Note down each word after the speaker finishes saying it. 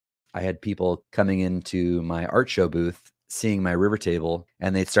I had people coming into my art show booth, seeing my river table,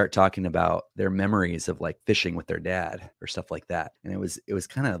 and they'd start talking about their memories of like fishing with their dad or stuff like that. And it was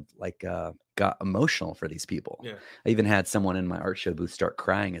kind of like got emotional for these people. Yeah. I even had someone in my art show booth start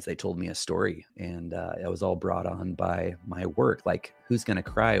crying as they told me a story, and it was all brought on by my work. Like, who's going to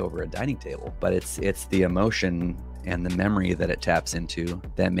cry over a dining table? But it's the emotion and the memory that it taps into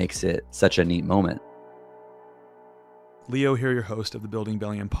that makes it such a neat moment. Leo here, your host of the Building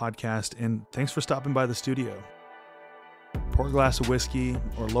Bellingham podcast, and thanks for stopping by the studio. Pour a glass of whiskey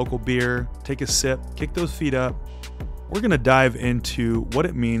or local beer, take a sip, kick those feet up. We're going to dive into what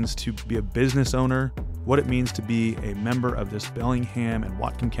it means to be a business owner, what it means to be a member of this Bellingham and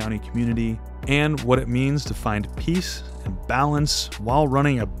Whatcom County community, and what it means to find peace and balance while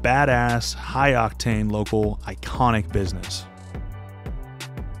running a badass, high-octane, local, iconic business.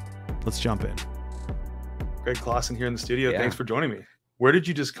 Let's jump in. Greg Klassen here in the studio. Yeah. Thanks for joining me. Where did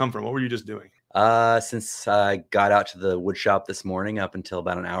you just come from? What were you just doing? Since I got out to the wood shop this morning, up until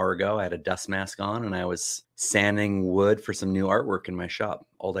about an hour ago, I had a dust mask on and I was sanding wood for some new artwork in my shop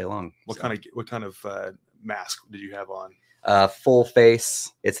all day long. What kind of mask did you have on? Full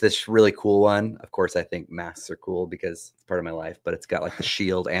face. It's this really cool one. Of course, I think masks are cool because it's part of my life, but it's got like the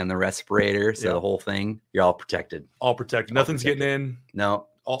shield and the respirator. So Yeah. The whole thing, you're all protected. All protected. Nothing's protected. getting in. No,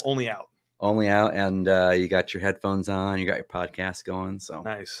 Only out. only out. And you got your headphones on, you got your podcast going. So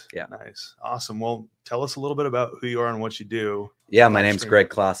Nice. Yeah. Nice. Awesome. Well, tell us a little bit about who you are and what you do. yeah, my name's Stream. Greg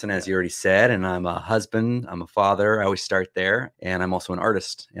Klassen, as you already said, and I'm a husband, I'm a father. I always start there. And I'm also an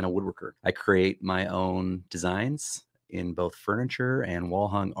artist and a woodworker. I create my own designs in both furniture and wall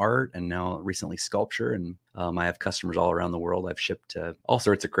hung art, and now recently sculpture. And I have customers all around the world. I've shipped to all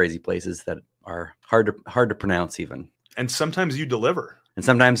sorts of crazy places that are hard to pronounce even. And sometimes you deliver. And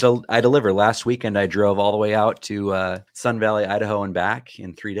sometimes I deliver. Last weekend, I drove all the way out to Sun Valley, Idaho and back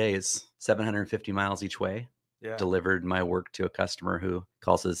in 3 days, 750 miles each way. Yeah. Delivered my work to a customer who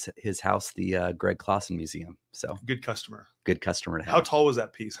calls his house the Greg Klassen Museum. So Good customer. good customer to have. How tall was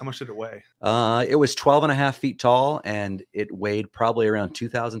that piece? How much did it weigh? It was 12 and a half feet tall, and it weighed probably around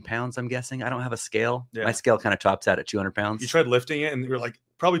 2,000 pounds, I'm guessing. I don't have a scale. Yeah. My scale kind of tops out at 200 pounds. You tried lifting it and you're like,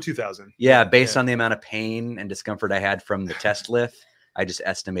 probably 2,000. Yeah, based on the amount of pain and discomfort I had from the test lift, I just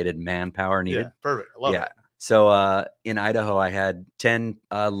estimated manpower needed. Yeah, perfect. I love it. So in Idaho, I had 10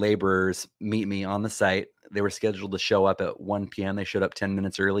 laborers meet me on the site. They were scheduled to show up at 1 p.m. They showed up 10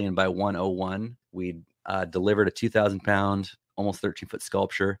 minutes early, and by 1:01, we delivered a 2,000-pound, almost 13-foot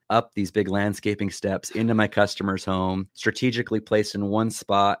sculpture up these big landscaping steps into my customer's home, strategically placed in one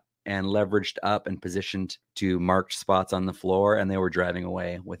spot and leveraged up and positioned to marked spots on the floor. And they were driving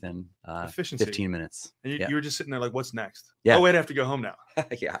away within Efficiency. 15 minutes. And you were just sitting there like, what's next? Yeah. Oh, wait, I have to go home now.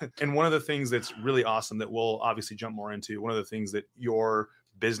 Yeah. And one of the things that's really awesome that we'll obviously jump more into, one of the things that your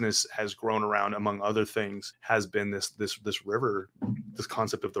business has grown around, among other things, has been this river, this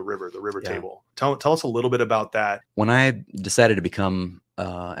concept of the river table. Tell us a little bit about that. When I decided to become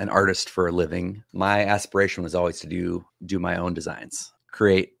an artist for a living, my aspiration was always to do my own designs,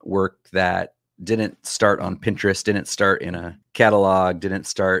 create work that didn't start on Pinterest, didn't start in a catalog, didn't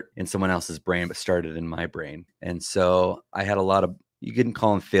start in someone else's brain, but started in my brain. And so I had a lot of, you couldn't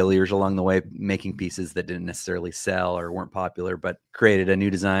call them failures along the way, making pieces that didn't necessarily sell or weren't popular, but created a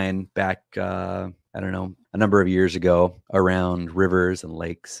new design back, a number of years ago around rivers and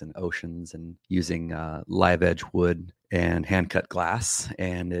lakes and oceans, and using live edge wood and hand cut glass.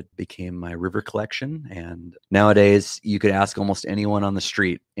 And it became my river collection. And nowadays you could ask almost anyone on the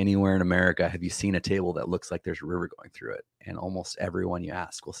street, anywhere in America, have you seen a table that looks like there's a river going through it? And almost everyone you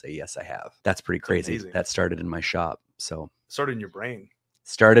ask will say, yes, I have. That's pretty crazy. Amazing. That started in my shop. So Started in your brain.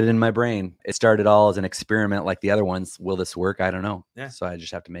 started in my brain. It started all as an experiment like the other ones. Will this work? I don't know. Yeah. So I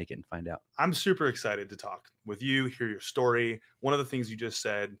just have to make it and find out. I'm super excited to talk with you, hear your story. One of the things you just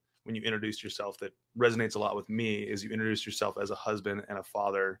said when you introduced yourself that resonates a lot with me is you introduced yourself as a husband and a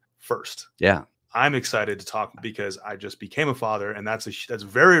father first. Yeah. I'm excited to talk because I just became a father, and that's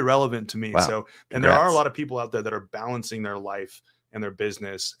very relevant to me. Wow. So, and there are a lot of people out there that are balancing their life and their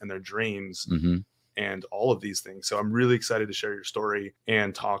business and their dreams Mm-hmm. and all of these things. So I'm really excited to share your story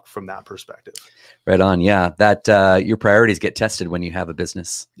and talk from that perspective. Right on. Yeah. That your priorities get tested when you have a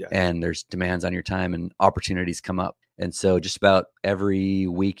business. Yeah. And there's demands on your time and opportunities come up. And so just about every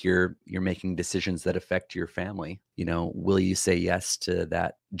week you're making decisions that affect your family. You know, will you say yes to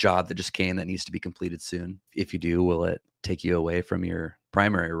that job that just came that needs to be completed soon? If you do, will it take you away from your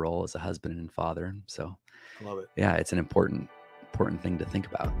primary role as a husband and father? So I love it. Yeah, it's an important thing to think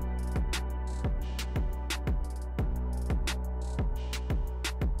about.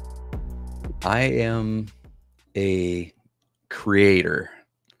 I am a creator.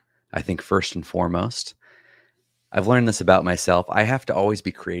 I think first and foremost, I've learned this about myself. I have to always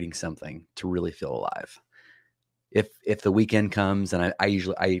be creating something to really feel alive. If the weekend comes, and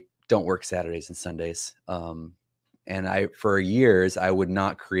I don't work Saturdays and Sundays, and for years I would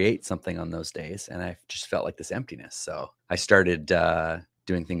not create something on those days, and I just felt like this emptiness. So I started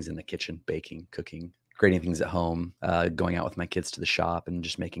doing things in the kitchen, baking, cooking, creating things at home, going out with my kids to the shop, and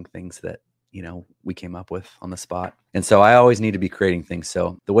just making things that we came up with on the spot. And so I always need to be creating things.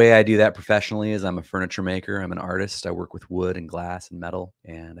 So the way I do that professionally is I'm a furniture maker. I'm an artist. I work with wood and glass and metal,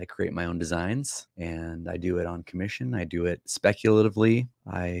 and I create my own designs, and I do it on commission. I do it speculatively.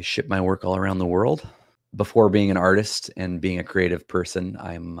 I ship my work all around the world. Before being an artist and being a creative person,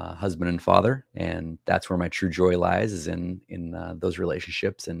 I'm a husband and father, and that's where my true joy lies, is in those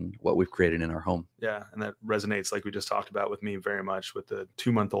relationships and what we've created in our home. Yeah, and that resonates, like we just talked about, with me very much with the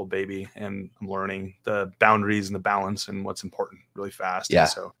 2-month-old baby, and I'm learning the boundaries and the balance and what's important really fast. Yeah. And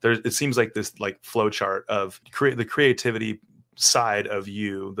so it seems like this flow chart of the creativity side of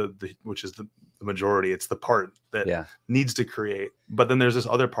you, which is the majority. It's the part that needs to create. But then there's this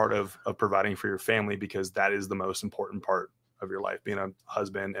other part of providing for your family, because that is the most important part of your life, being a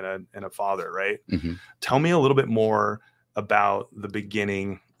husband and a father, right? Mm-hmm. Tell me a little bit more about the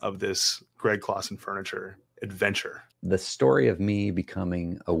beginning of this Greg Klassen Furniture adventure. The story of me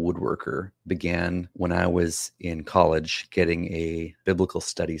becoming a woodworker began when I was in college getting a biblical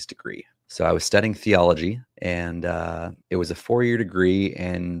studies degree. So I was studying theology, and it was a 4-year degree.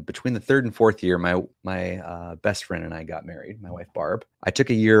 And between the 3rd and 4th year, my best friend and I got married, my wife, Barb. I took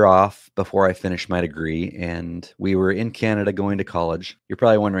a year off before I finished my degree, and we were in Canada going to college. You're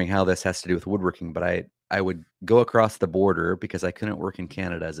probably wondering how this has to do with woodworking, but I would go across the border because I couldn't work in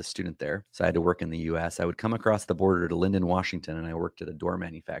Canada as a student there. So I had to work in the US. I would come across the border to Lyndon, Washington, and I worked at a door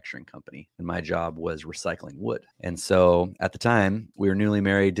manufacturing company. And my job was recycling wood. And so at the time, we were newly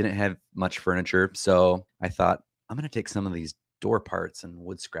married, didn't have much furniture. So I thought, I'm going to take some of these door parts and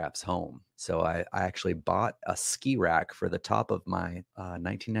wood scraps home. So I actually bought a ski rack for the top of my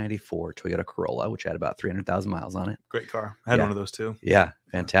 1994 Toyota Corolla, which had about 300,000 miles on it. Great car. I had one of those too. Yeah,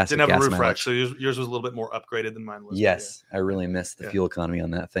 fantastic. Didn't have a roof rack, so yours was a little bit more upgraded than mine was. Yes, I really missed the fuel economy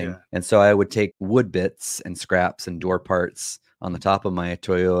on that thing. Yeah. And so I would take wood bits and scraps and door parts on the top of my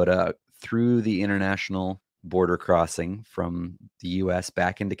Toyota through the international border crossing from the US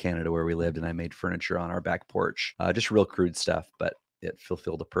back into Canada where we lived, and I made furniture on our back porch. Just real crude stuff, but it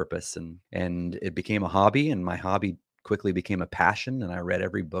fulfilled a purpose, and it became a hobby, and my hobby quickly became a passion. And I read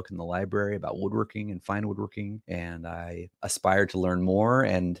every book in the library about woodworking and fine woodworking, and I aspired to learn more.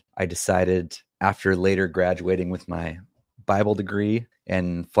 And I decided, after later graduating with my Bible degree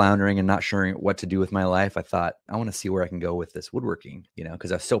and floundering and not sure what to do with my life, I thought, I want to see where I can go with this woodworking,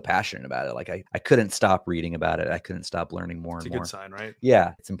 because I was so passionate about it. Like I couldn't stop reading about it. I couldn't stop learning more and more. It's a good sign, right?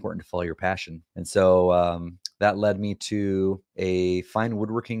 Yeah, it's important to follow your passion. And so that led me to a fine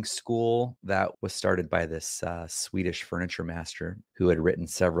woodworking school that was started by this Swedish furniture master who had written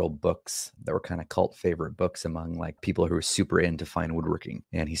several books that were kind of cult favorite books among like people who were super into fine woodworking.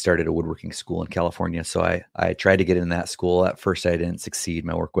 And he started a woodworking school in California. So I tried to get in that school. At first, I didn't succeed.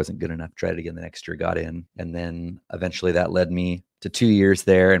 My work wasn't good enough. Tried again the next year, got in. And then eventually that led me to 2 years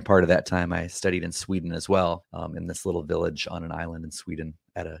there. And part of that time I studied in Sweden as well, in this little village on an island in Sweden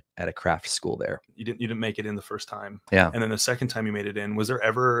at a craft school there. You didn't make it in the first time. Yeah. And then the second time you made it in, was there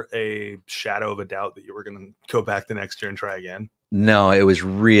ever a shadow of a doubt that you were going to go back the next year and try again? No, it was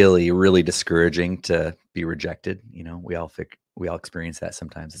really, really discouraging to be rejected. We all experience that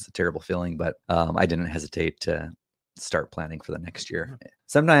sometimes. It's a terrible feeling, but I didn't hesitate to start planning for the next year.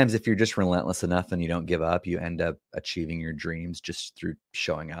 Sometimes if you're just relentless enough and you don't give up, you end up achieving your dreams just through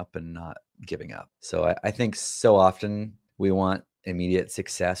showing up and not giving up. So I think so often we want immediate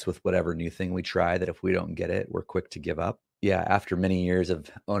success with whatever new thing we try, that if we don't get it, we're quick to give up. Yeah, after many years of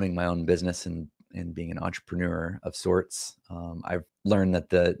owning my own business and being an entrepreneur of sorts, I've learned that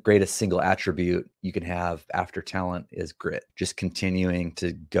the greatest single attribute you can have after talent is grit. Just continuing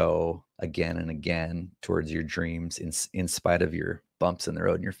to go again and again towards your dreams in spite of your bumps in the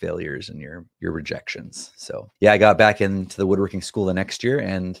road and your failures and your rejections. So yeah, I got back into the woodworking school the next year,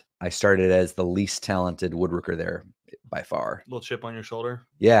 and I started as the least talented woodworker there by far. Little chip on your shoulder?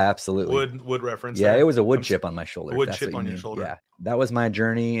 Yeah, absolutely. Wood reference. Yeah, it was a wood chip on my shoulder. Wood chip on your shoulder. Yeah, that was my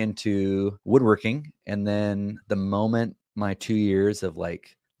journey into woodworking. And then the moment my 2 years of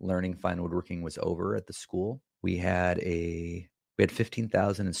like learning fine woodworking was over at the school, we had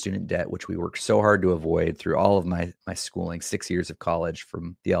 15,000 in student debt, which we worked so hard to avoid through all of my schooling, 6 years of college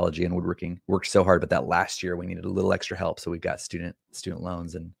from theology and woodworking. Worked so hard, but that last year we needed a little extra help, so we got student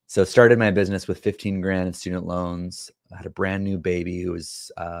loans, and so started my business with 15 grand in student loans. I had a brand new baby who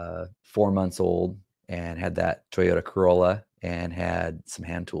was 4 months old and had that Toyota Corolla and had some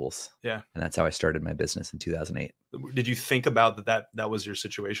hand tools. Yeah. And that's how I started my business in 2008. Did you think about that was your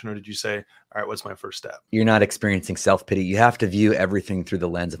situation, or did you say, all right, what's my first step? You're not experiencing self-pity. You have to view everything through the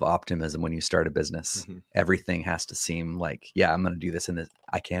lens of optimism when you start a business. Mm-hmm. Everything has to seem like, yeah, I'm going to do this and this.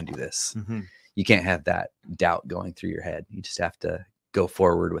 I can do this. Mm-hmm. You can't have that doubt going through your head. You just have to go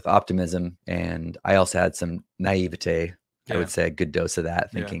forward with optimism. And I also had some naivete. I would say a good dose of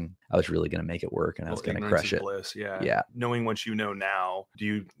that, thinking I was really going to make it work and I was going to crush it. Bliss. Yeah. Yeah. Knowing what you know now, do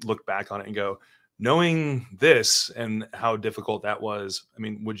you look back on it and go, knowing this and how difficult that was, I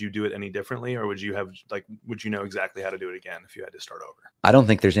mean, would you do it any differently, or would you know exactly how to do it again if you had to start over? I don't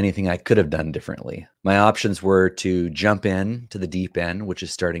think there's anything I could have done differently. My options were to jump in to the deep end, which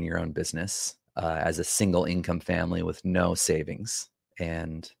is starting your own business as a single income family with no savings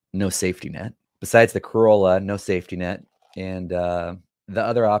and no safety net. Besides the Corolla, no safety net. And the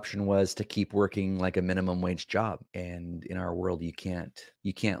other option was to keep working like a minimum wage job. And in our world, you can't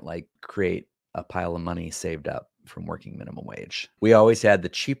like create a pile of money saved up from working minimum wage. We always had the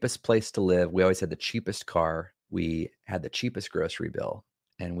cheapest place to live. We always had the cheapest car. We had the cheapest grocery bill,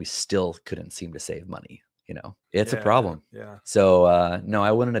 and we still couldn't seem to save money. It's a problem. Yeah. So no,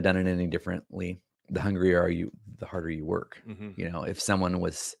 I wouldn't have done it any differently. The hungrier you, the harder you work. Mm-hmm. If someone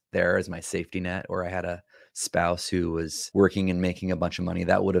was there as my safety net, or I had a spouse who was working and making a bunch of money,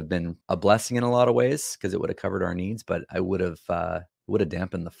 that would have been a blessing in a lot of ways because it would have covered our needs, but I would have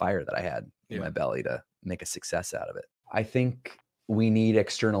dampened the fire that I had in my belly to make a success out of it. I think we need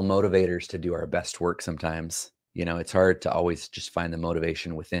external motivators to do our best work sometimes. It's hard to always just find the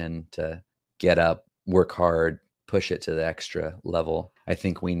motivation within to get up, work hard, push it to the extra level. I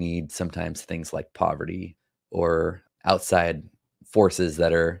think we need sometimes things like poverty or outside forces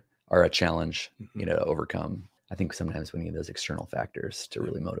that are a challenge, to overcome. I think sometimes we need those external factors to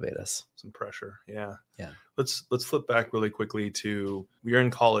really motivate us. Some pressure. Yeah. Yeah. Let's flip back really quickly to, you're in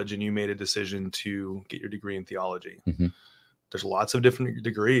college and you made a decision to get your degree in theology. Mm-hmm. There's lots of different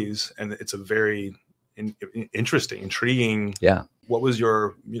degrees, and it's a very interesting, intriguing. Yeah. What was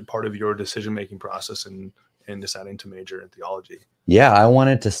your part of your decision-making process in deciding to major in theology? Yeah. I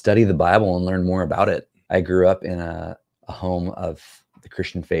wanted to study the Bible and learn more about it. I grew up in a home of the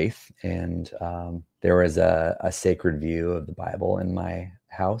Christian faith, and there was a sacred view of the Bible in my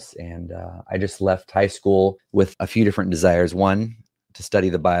house. And I just left high school with a few different desires. One, to study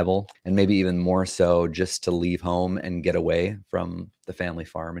the Bible, and maybe even more so just to leave home and get away from the family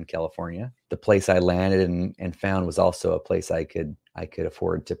farm in California. The place I landed and found was also a place I could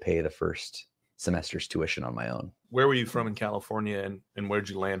afford to pay the first semester's tuition on my own. Where were you from in California, and where did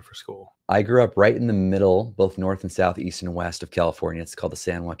you land for school? I grew up right in the middle, both north and south, east and west of California. It's called the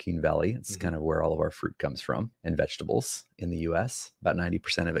San Joaquin Valley. It's kind of where all of our fruit comes from, and vegetables in the U.S. About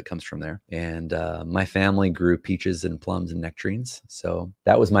 90% of it comes from there. And my family grew peaches and plums and nectarines. So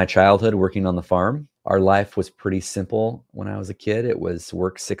that was my childhood, working on the farm. Our life was pretty simple when I was a kid. It was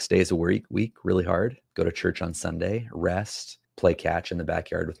work 6 days a week, really hard, go to church on Sunday, rest, play catch in the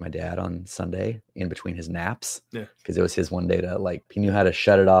backyard with my dad on Sunday in between his naps. Yeah. Because it was his one day to he knew how to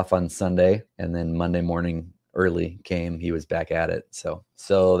shut it off on Sunday. And then Monday morning early came, he was back at it. So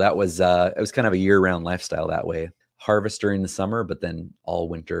that was, it was kind of a year-round lifestyle that way. Harvest during the summer, but then all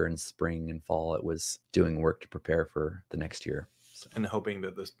winter and spring and fall, it was doing work to prepare for the next year. And hoping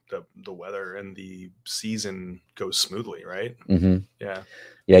that the weather and the season goes smoothly, right? Mm-hmm. Yeah.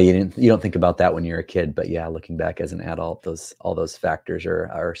 Yeah, you don't think about that when you're a kid, but yeah, looking back as an adult, all those factors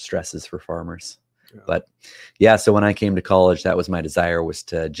are stresses for farmers. Yeah. But yeah, so when I came to college, that was my desire, was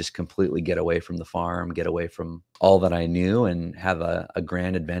to just completely get away from the farm, get away from all that I knew, and have a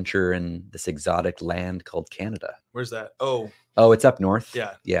grand adventure in this exotic land called Canada. Where's that? Oh, it's up north.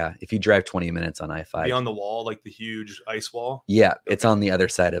 Yeah. Yeah. If you drive 20 minutes on I-5. Beyond the wall, like the huge ice wall? Yeah. Okay. It's on the other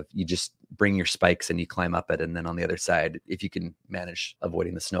side of, you just bring your spikes and you climb up it. And then on the other side, if you can manage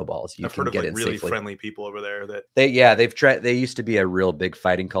avoiding the snowballs, you can get in safely. I've heard of really friendly people over there that they've tried. They used to be a real big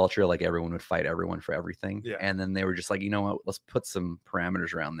fighting culture. Like everyone would fight everyone for everything. Yeah. And then they were just like, you know what, let's put some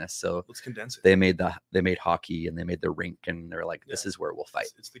parameters around this. So let's condense it. They made hockey, and they made the rink, and they're like, this is where we'll fight.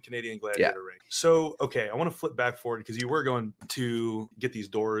 It's the Canadian Gladiator rink. So, okay, I want to flip back forward, because you were going to get these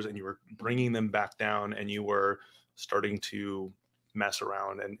doors and you were bringing them back down, and you were starting to mess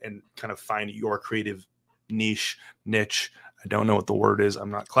around and kind of find your creative niche. I don't know what the word is.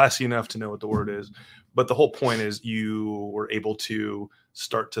 I'm not classy enough to know what the word is, but the whole point is you were able to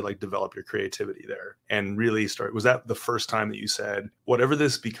start to develop your creativity there and really start. Was that the first time that you said, whatever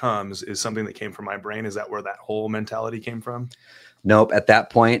this becomes is something that came from my brain? Is that where that whole mentality came from? Nope. At that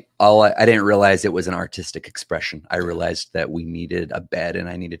point, I didn't realize it was an artistic expression. I realized that we needed a bed and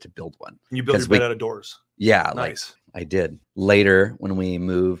I needed to build one. And you built your bed out of doors. Yeah, Nice. I did. Later, when we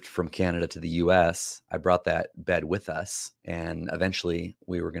moved from Canada to the US, I brought that bed with us. And eventually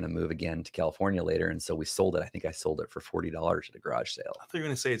we were going to move again to California later. And so we sold it. I think I sold it for $40 at a garage sale. I thought you were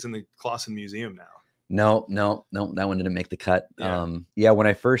going to say it's in the Klassen Museum now. No, that one didn't make the cut. Yeah. When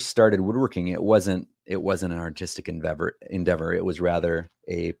I first started woodworking, it wasn't an artistic endeavor. It was rather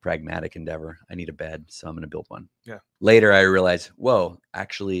a pragmatic endeavor. I need a bed, so I'm going to build one. Yeah. Later, I realized, whoa,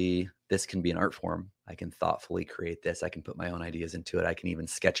 actually, this can be an art form. I can thoughtfully create this. I can put my own ideas into it. I can even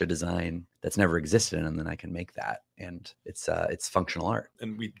sketch a design that's never existed, and then I can make that. And it's functional art.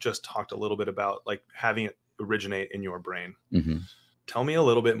 And we just talked a little bit about like having it originate in your brain. Mm-hmm. Tell me a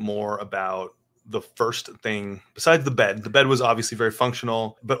little bit more about the first thing besides the bed. The bed was obviously very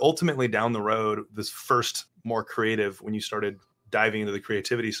functional, but ultimately down the road, this first more creative, when you started diving into the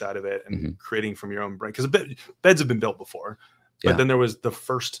creativity side of it and mm-hmm. creating from your own brain, because beds have been built before, but then there was the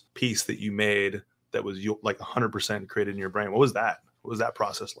first piece that you made that was like 100% created in your brain. What was that? What was that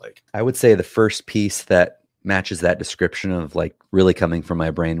process like? I would say the first piece that matches that description of like really coming from my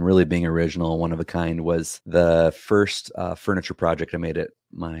brain, really being original, one of a kind, was the first furniture project I made at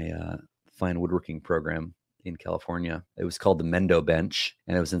my fine woodworking program in California. It was called the Mendo Bench,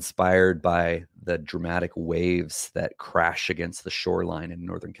 and it was inspired by the dramatic waves that crash against the shoreline in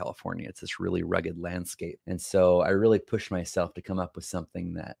Northern California. It's this really rugged landscape. And so I really pushed myself to come up with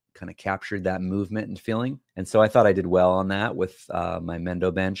something that kind of captured that movement and feeling. And so I thought I did well on that with my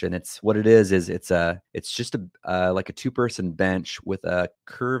Mendo Bench. And it's what it is it's just like a two-person bench with a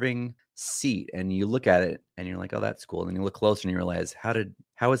curving seat, and you look at it and you're like, oh, that's cool. And then you look closer and you realize,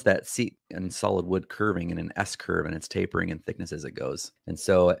 how is that seat in solid wood curving in an S curve, and it's tapering in thickness as it goes? And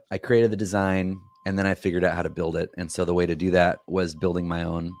so I created the design, and then I figured out how to build it. And so the way to do that was building my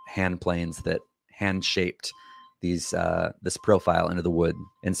own hand planes that hand shaped this profile into the wood.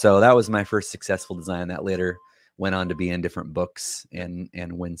 And so that was my first successful design that later went on to be in different books and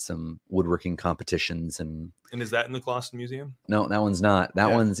win some woodworking competitions. And is that in the Klassen Museum? No, that one's not.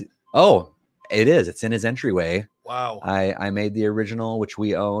 That one's, oh, it is. It's in his entryway. Wow. I made the original, which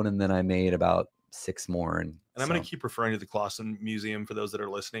we own, and then I made about 6 more. And I'm going to keep referring to the Klassen Museum for those that are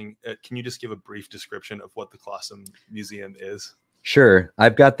listening. Can you just give a brief description of what the Klassen Museum is? Sure.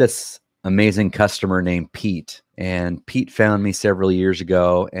 I've got this amazing customer named Pete, and Pete found me several years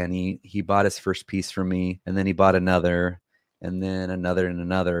ago, and he bought his first piece from me, and then he bought another, and then another and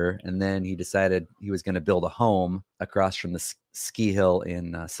another. And then he decided he was going to build a home across from the ski hill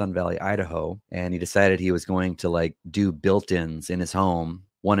in Sun Valley, Idaho. And he decided he was going to like do built-ins in his home,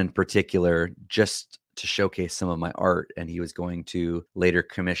 one in particular, just to showcase some of my art. And he was going to later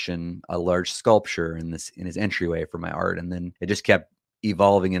commission a large sculpture in his entryway for my art. And then it just kept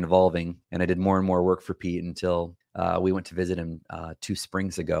evolving and evolving. And I did more and more work for Pete until we went to visit him 2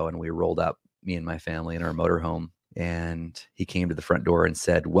 springs ago, and we rolled up, me and my family, in our motorhome. And he came to the front door and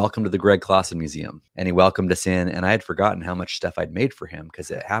said, "Welcome to the Greg Klassen Museum." And he welcomed us in. And I had forgotten how much stuff I'd made for him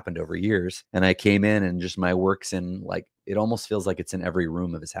because it happened over years. And I came in, and just my work's in, like, it almost feels like it's in every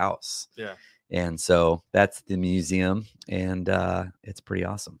room of his house. Yeah. And so that's the museum. And it's pretty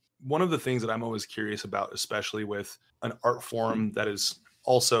awesome. One of the things that I'm always curious about, especially with an art form that is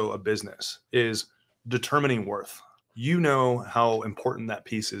also a business, is determining worth. You know how important that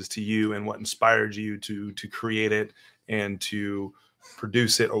piece is to you and what inspired you to create it and to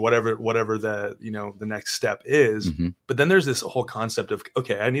produce it, or whatever the, the next step is. Mm-hmm. But then there's this whole concept of,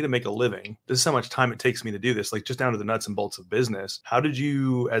 okay, I need to make a living. This is how much time it takes me to do this, like just down to the nuts and bolts of business. How did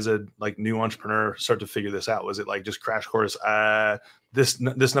you, as a new entrepreneur, start to figure this out? Was it like just crash course? This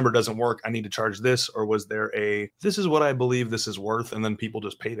number doesn't work, I need to charge this? Or was there this is what I believe this is worth, and then people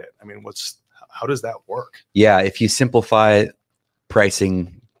just paid it? I mean, how does that work? Yeah. If you simplify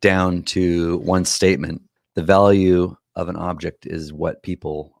pricing down to one statement, the value of an object is what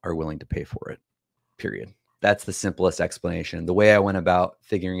people are willing to pay for it, period. That's the simplest explanation. The way I went about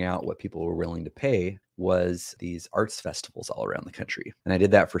figuring out what people were willing to pay was these arts festivals all around the country. And I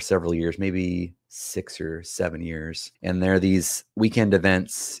did that for several years, maybe 6 or 7 years. And there are these weekend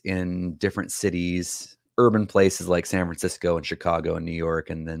events in different cities, urban places like San Francisco and Chicago and New York,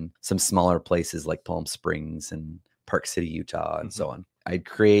 and then some smaller places like Palm Springs and Park City, Utah, and so on. I'd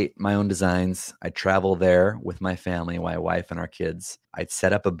create my own designs. I'd travel there with my family, my wife and our kids. I'd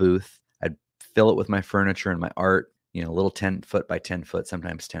set up a booth. I'd fill it with my furniture and my art, a little 10 foot by 10 foot,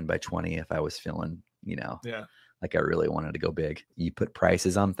 sometimes 10 by 20 if I was feeling, like I really wanted to go big. You put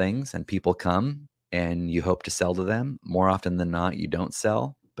prices on things and people come and you hope to sell to them. More often than not, you don't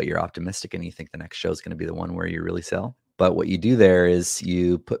sell, but you're optimistic and you think the next show is going to be the one where you really sell. But what you do there is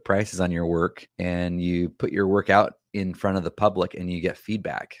you put prices on your work and you put your work out in front of the public and you get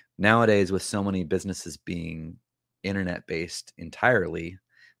feedback. Nowadays, with so many businesses being internet based entirely,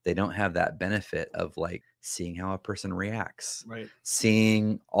 they don't have that benefit of like seeing how a person reacts, Right.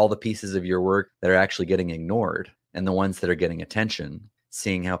 seeing all the pieces of your work that are actually getting ignored and the ones that are getting attention,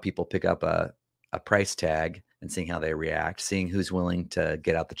 seeing how people pick up a price tag and seeing how they react, seeing who's willing to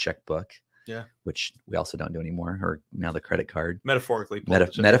get out the checkbook. Yeah. Which we also don't do anymore, or now the credit card. Metaphorically pull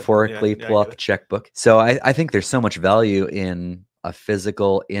up the checkbook. So I think there's so much value in a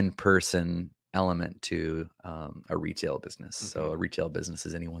physical, in-person element to a retail business. So a retail business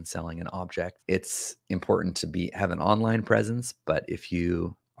is anyone selling an object. It's important to have an online presence, but if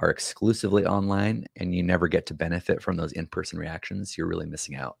you are exclusively online and you never get to benefit from those in-person reactions, you're really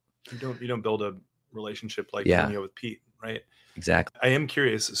missing out. You don't build a relationship like Tony with Pete, right? Exactly. I am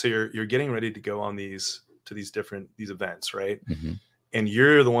curious. So you're getting ready to go on these events, right? And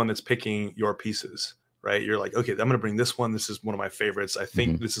you're the one that's picking your pieces, right? You're like, okay, I'm going to bring this one. This is one of my favorites. I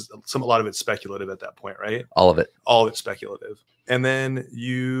think this is a lot of it's speculative at that point, right? All of it's speculative. And then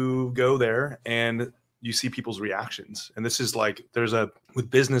you go there and you see people's reactions. And this is like, with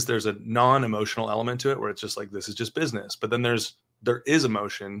business, there's a non-emotional element to it where it's just like, this is just business. But then there is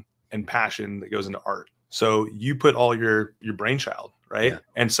emotion and passion that goes into art. So you put all your brainchild, right? Yeah.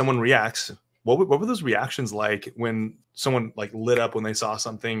 And someone reacts. What were those reactions like when someone like lit up when they saw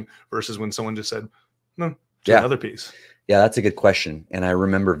something versus when someone just said, no, another piece? Yeah, that's a good question. And I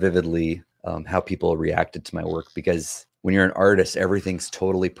remember vividly how people reacted to my work, because when you're an artist, everything's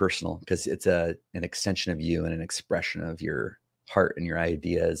totally personal because it's an extension of you and an expression of your heart and your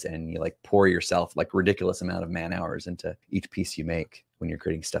ideas, and you like pour yourself like ridiculous amount of man hours into each piece you make when you're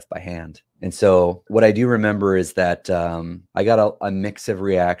creating stuff by hand. And so what I do remember is that I got a mix of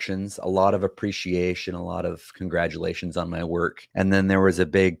reactions, a lot of appreciation, a lot of congratulations on my work. And then there was a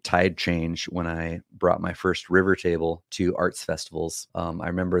big tide change when I brought my first river table to arts festivals. I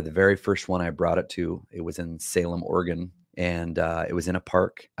remember the very first one I brought it to, it was in Salem, Oregon. And it was in a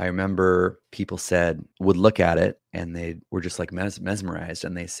park. I remember people would look at it and they were just like mesmerized.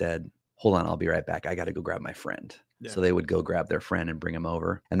 And they said, hold on, I'll be right back. I got to go grab my friend. Yeah. So they would go grab their friend and bring him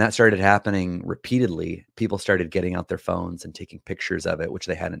over. And that started happening repeatedly. People started getting out their phones and taking pictures of it, which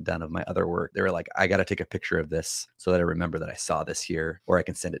they hadn't done of my other work. They were like, I got to take a picture of this so that I remember that I saw this here, or I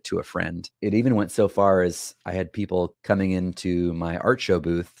can send it to a friend. It even went so far as I had people coming into my art show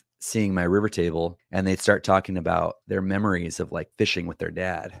booth, seeing my river table, and they'd start talking about their memories of like fishing with their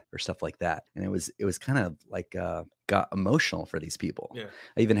dad or stuff like that. And it was kind of like got emotional for these people. Yeah.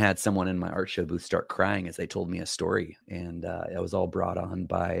 I even had someone in my art show booth start crying as they told me a story, and it was all brought on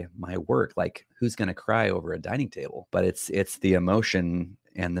by my work. Like, who's going to cry over a dining table? But it's the emotion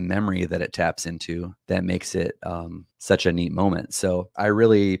and the memory that it taps into that makes it such a neat moment. So I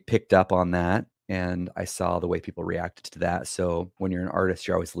really picked up on that. And I saw the way people reacted to that. So when you're an artist,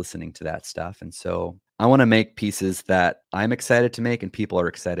 you're always listening to that stuff. And so I want to make pieces that I'm excited to make and people are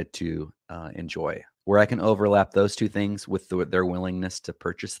excited to enjoy. Where I can overlap those two things with their willingness to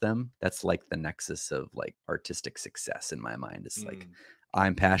purchase them, that's like the nexus of like artistic success in my mind. It's like,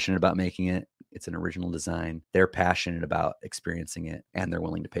 I'm passionate about making it. It's an original design. They're passionate about experiencing it and they're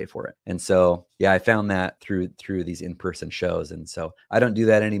willing to pay for it. And so, yeah, I found that through these in-person shows. And so I don't do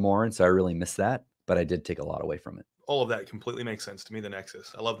that anymore. And so I really miss that, but I did take a lot away from it. All of that completely makes sense to me. The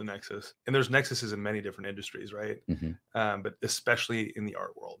nexus. I love the nexus. And there's nexuses in many different industries, right? But especially in the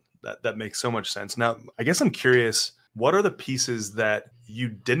art world, that makes so much sense. Now, I guess I'm curious, what are the pieces that you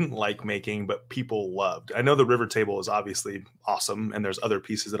didn't like making, but people loved? I know the river table is obviously awesome, and there's other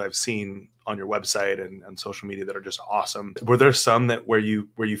pieces that I've seen on your website and on social media that are just awesome. Were there some that where you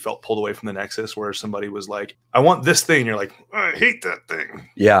felt pulled away from the nexus, where somebody was like, I want this thing, and you're like, I hate that thing.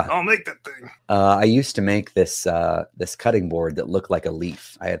 Yeah, I'll make that thing. I used to make this cutting board that looked like a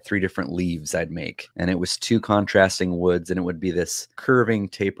leaf. I had 3 different leaves I'd make, and it was 2 contrasting woods, and it would be this curving,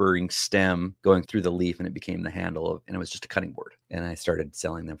 tapering stem going through the leaf, and it became the handle and it was just a cutting board. And I started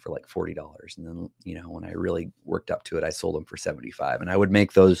selling them for like $40. And then, when I really worked up to it, I sold them for $75. And I would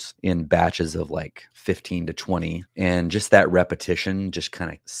make those in batches of like 15 to 20. And just that repetition just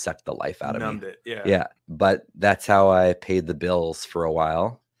kind of sucked the life out of me. Numbed it, yeah. Yeah. But that's how I paid the bills for a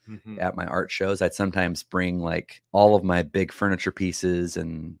while. At my art shows. I'd sometimes bring like all of my big furniture pieces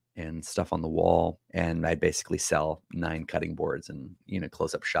and stuff on the wall, and I'd basically sell 9 cutting boards and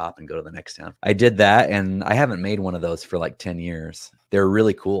close up shop and go to the next town. I did that, and I haven't made one of those for like 10 years. They're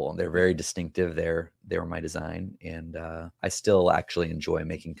really cool. They're very distinctive. They were my design, and I still actually enjoy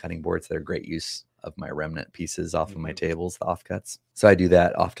making cutting boards. They're great use of my remnant pieces off of my tables, the offcuts. So I do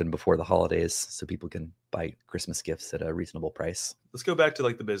that often before the holidays so people can buy Christmas gifts at a reasonable price. Let's go back to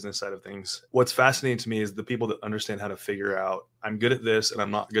like the business side of things. What's fascinating to me is the people that understand how to figure out I'm good at this and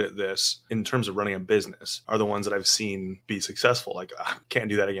I'm not good at this in terms of running a business are the ones that I've seen be successful. Like, I can't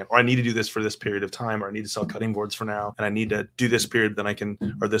do that again. Or I need to do this for this period of time, or I need to sell cutting boards for now. And I need to do this period, then I can,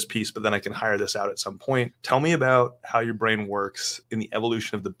 or this piece, but then I can hire this out at some point. Tell me about how your brain works in the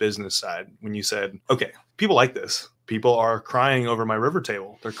evolution of the business side when you said, okay, people like this. People are crying over my river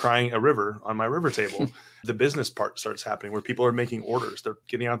table. They're crying a river on my river table. The business part starts happening where people are making orders. They're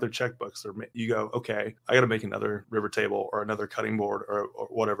getting out their checkbooks. You go, okay, I got to make another river table or another cutting board or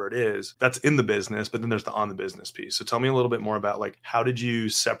whatever it is. That's in the business, but then there's the on the business piece. So tell me a little bit more about like, how did you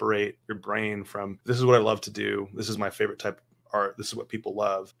separate your brain from this is what I love to do. This is my favorite type of art. This is what people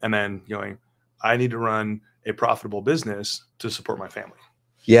love. And then going, I need to run a profitable business to support my family.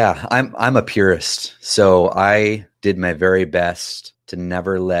 Yeah, I'm a purist. So I did my very best to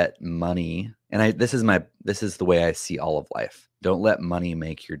never let money, and this is the way I see all of life. Don't let money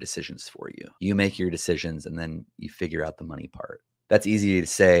make your decisions for you. You make your decisions and then you figure out the money part. That's easy to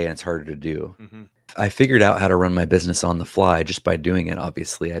say and it's harder to do. Mm-hmm. I figured out how to run my business on the fly just by doing it.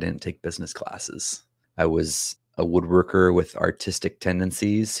 Obviously, I didn't take business classes. I was a woodworker with artistic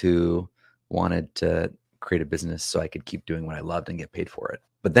tendencies who wanted to create a business so I could keep doing what I loved and get paid for it.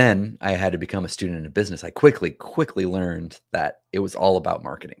 But then I had to become a student in business. I quickly learned that it was all about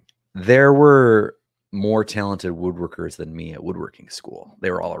marketing. There were more talented woodworkers than me at woodworking school.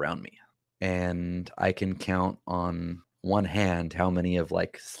 They were all around me. And I can count on one hand how many of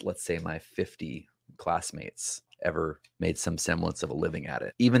like, let's say my 50 classmates ever made some semblance of a living at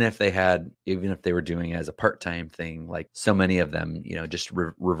it. Even if they were doing it as a part-time thing, like so many of them, just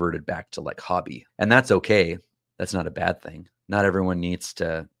reverted back to like hobby. And that's okay. That's not a bad thing. Not everyone needs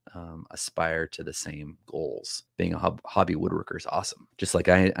to aspire to the same goals. Being a hobby woodworker is awesome. Just like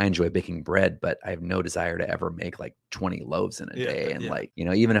I enjoy baking bread, but I have no desire to ever make like 20 loaves in a day. And like,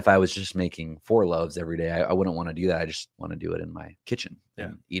 even if I was just making 4 loaves every day, I wouldn't want to do that. I just want to do it in my kitchen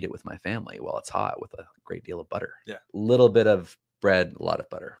and eat it with my family while it's hot with a great deal of butter. Yeah. Little bit of bread, a lot of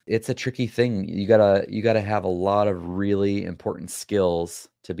butter. It's a tricky thing. You gotta have a lot of really important skills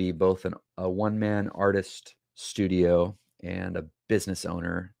to be both a one-man artist studio and a business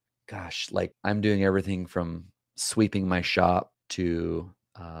owner. Gosh, like I'm doing everything from sweeping my shop to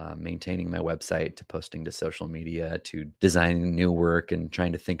maintaining my website to posting to social media to designing new work and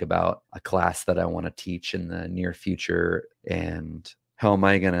trying to think about a class that I want to teach in the near future. And how am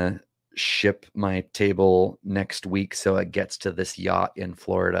I going to ship my table next week so it gets to this yacht in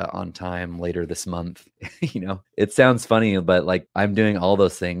Florida on time later this month? It sounds funny, but like I'm doing all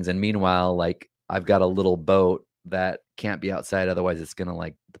those things. And meanwhile, like I've got a little boat that can't be outside. Otherwise it's going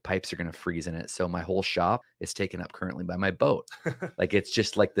to the pipes are going to freeze in it. So my whole shop is taken up currently by my boat. Like, it's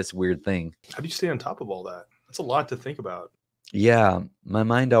just like this weird thing. How do you stay on top of all that? That's a lot to think about. Yeah. My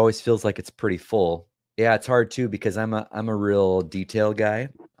mind always feels like it's pretty full. Yeah. It's hard too, because I'm a real detail guy.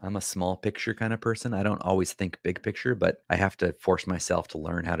 I'm a small picture kind of person. I don't always think big picture, but I have to force myself to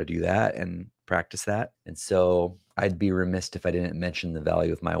learn how to do that and practice that. And so I'd be remiss if I didn't mention the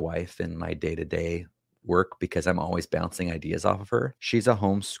value of my wife in my day-to-day work, because I'm always bouncing ideas off of her. She's a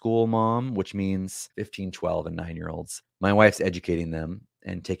homeschool mom, which means 15, 12, and 9-year-olds. My wife's educating them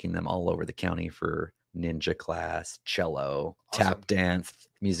and taking them all over the county for ninja class, cello, tap dance,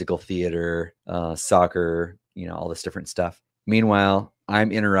 musical theater, soccer, all this different stuff. Meanwhile,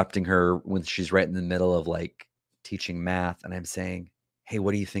 I'm interrupting her when she's right in the middle of like teaching math, and I'm saying, hey,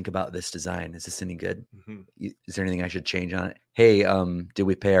 what do you think about this design? Is this any good? Mm-hmm. Is there anything I should change on it? Hey, did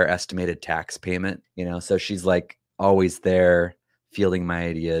we pay our estimated tax payment? So she's like always there fielding my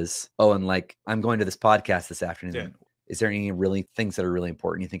ideas. Oh, and like, I'm going to this podcast this afternoon. Yeah. Is there any really things that are really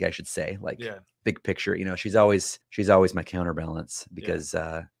important you think I should say? Like big picture, she's always my counterbalance, because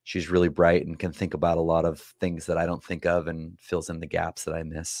she's really bright and can think about a lot of things that I don't think of and fills in the gaps that I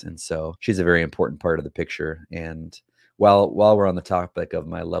miss. And so she's a very important part of the picture. And while we're on the topic of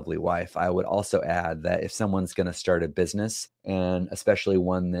my lovely wife, I would also add that if someone's going to start a business, and especially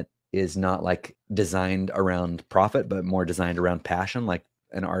one that is not like designed around profit, but more designed around passion, like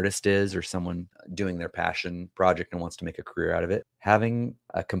an artist is, or someone doing their passion project and wants to make a career out of it, having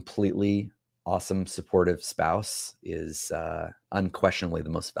a completely awesome, supportive spouse is unquestionably the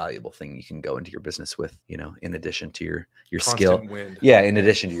most valuable thing you can go into your business with, in addition to your skill. Wind. Yeah, in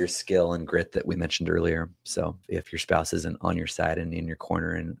addition to your skill and grit that we mentioned earlier. So if your spouse isn't on your side and in your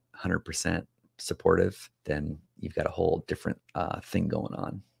corner and 100% supportive, then you've got a whole different thing going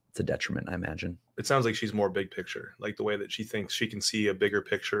on. It's a detriment, I imagine. It sounds like she's more big picture, like the way that she thinks she can see a bigger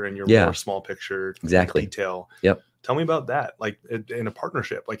picture and you're more small picture. Exactly. Detail. Yep. Tell me about that, like in a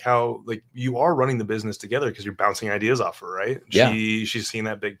partnership, like how like you are running the business together because you're bouncing ideas off her, right? Yeah. She's seen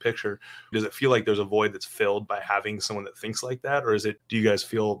that big picture. Does it feel like there's a void that's filled by having someone that thinks like that, or do you guys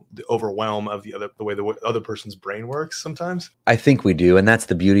feel the overwhelm of the way the other person's brain works sometimes? I think we do, and that's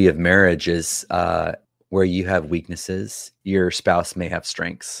the beauty of marriage is where you have weaknesses, your spouse may have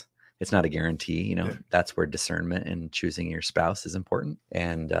strengths. It's not a guarantee, you know. Yeah. That's where discernment and choosing your spouse is important.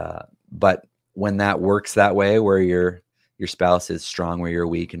 And but when that works that way, where your spouse is strong where you're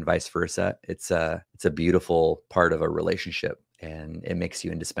weak and vice versa, it's a beautiful part of a relationship, and it makes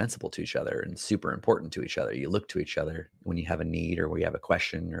you indispensable to each other and super important to each other. You look to each other when you have a need or when you have a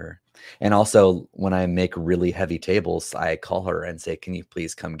question, and also when I make really heavy tables, I call her and say, can you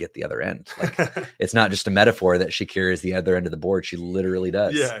please come get the other end? Like, it's not just a metaphor that she carries the other end of the board. She literally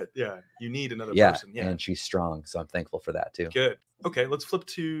does. Yeah. You need another person. Yeah. And she's strong. So I'm thankful for that too. Good. Okay, let's flip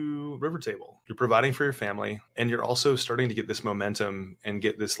to River Table. You're providing for your family, and you're also starting to get this momentum and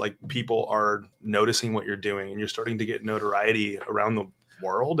get this, like, people are noticing what you're doing, and you're starting to get notoriety around the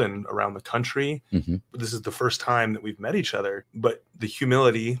world and around the country. Mm-hmm. This is the first time that we've met each other, but the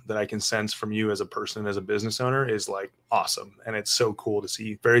humility that I can sense from you as a person, as a business owner, is like awesome. And it's so cool to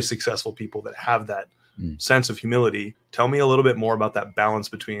see very successful people that have that sense of humility. Tell me a little bit more about that balance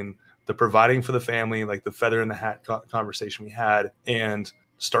between the providing for the family, like the feather in the hat conversation we had, and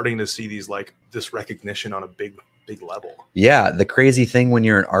starting to see these, like, this recognition on a big level. Yeah. The crazy thing when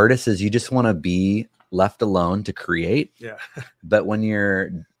you're an artist is you just want to be left alone to create. Yeah. But when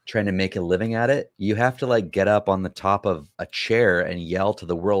you're trying to make a living at it, you have to, like, get up on the top of a chair and yell to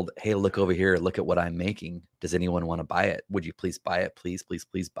the world, hey, look over here, look at what I'm making. Does anyone want to buy it? Would you please buy it? Please, please,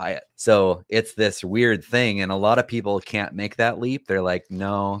 please buy it. So it's this weird thing. And a lot of people can't make that leap. They're like,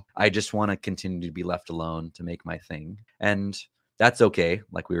 no, I just want to continue to be left alone to make my thing. And that's okay.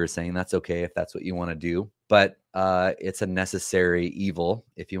 Like we were saying, that's okay if that's what you want to do. But it's a necessary evil,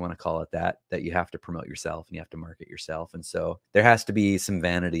 if you want to call it that you have to promote yourself and you have to market yourself. And so there has to be some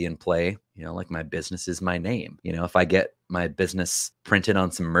vanity in play. You know, like, my business is my name. You know, if I get my business printed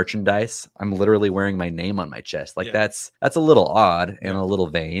on some merchandise, I'm literally wearing my name on my chest. Like, that's a little odd and a little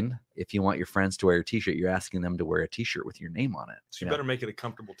vain. If you want your friends to wear a t-shirt, you're asking them to wear a t-shirt with your name on it. So you better make it a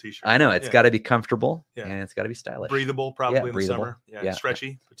comfortable t-shirt. I know. It's got to be comfortable and it's got to be stylish. Breathable, probably in the summer. Yeah.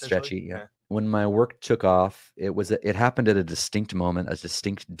 Stretchy. Stretchy. Yeah. When my work took off, it happened at a distinct moment, a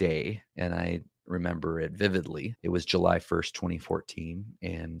distinct day. And I remember it vividly. It was July 1st, 2014.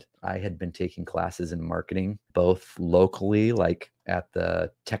 And I had been taking classes in marketing, both locally, like at the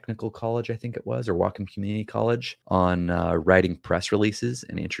technical college, I think it was, or Whatcom Community College, on writing press releases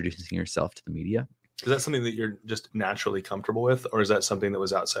and introducing yourself to the media. Is that something that you're just naturally comfortable with, or is that something that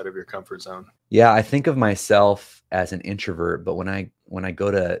was outside of your comfort zone? Yeah, I think of myself as an introvert, but when I go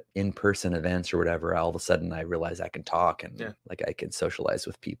to in-person events or whatever, all of a sudden I realize I can talk and like I can socialize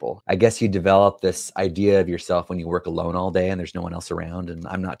with people. I guess you develop this idea of yourself when you work alone all day and there's no one else around and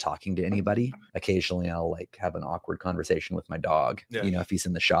I'm not talking to anybody. Occasionally I'll, like, have an awkward conversation with my dog, you know, if he's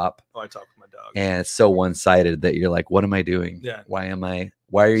in the shop. Oh, I talk with my dog. And it's so one-sided that you're like, what am I doing? Yeah.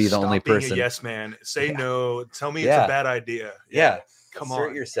 Why are you the only person? Being a yes man. Say no. Tell me it's a bad idea. Yeah. Come Assert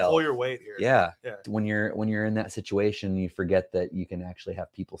on, yourself. Pull your weight here. Yeah. When you're in that situation, you forget that you can actually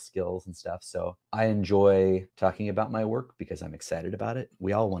have people skills and stuff. So I enjoy talking about my work because I'm excited about it.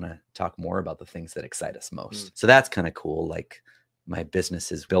 We all want to talk more about the things that excite us most. So that's kind of cool. Like, my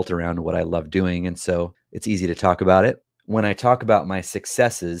business is built around what I love doing. And so it's easy to talk about it. When I talk about my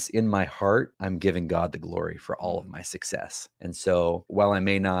successes, in my heart, I'm giving God the glory for all of my success. And so while I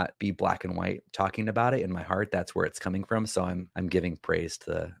may not be black and white talking about it, in my heart, that's where it's coming from. So I'm giving praise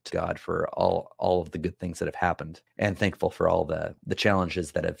to God for all of the good things that have happened, and thankful for all the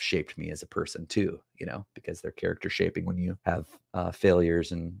challenges that have shaped me as a person too, you know, because they're character shaping when you have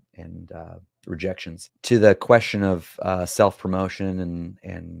failures and rejections. To the question of self-promotion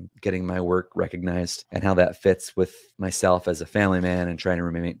and getting my work recognized and how that fits with myself as a family man and trying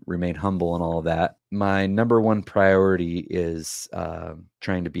to remain humble and all of that, my number one priority is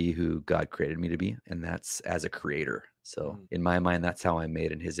trying to be who God created me to be, and that's as a creator. So in my mind, that's how I'm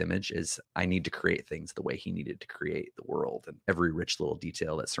made in his image, is I need to create things the way he needed to create the world and every rich little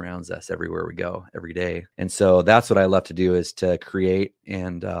detail that surrounds us everywhere we go every day. And so that's what I love to do, is to create.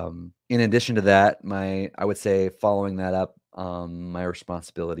 And in addition to that, I would say following that up, my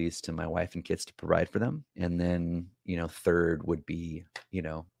responsibilities to my wife and kids to provide for them. And then third would be,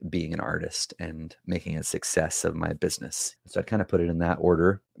 being an artist and making a success of my business. So I kind of put it in that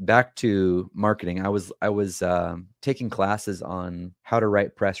order. Back to marketing. I was taking classes on how to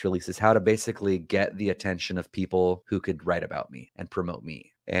write press releases, how to basically get the attention of people who could write about me and promote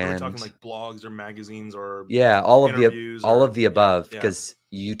me. And are we talking like blogs or magazines or all interviews of the above, yeah. because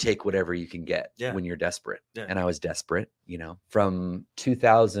you take whatever you can get when you're desperate. And I was desperate, from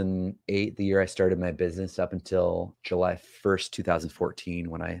 2008, the year I started my business, up until July 1st, 2014,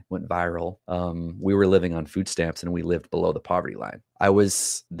 when I went viral. We were living on food stamps and we lived below the poverty line. I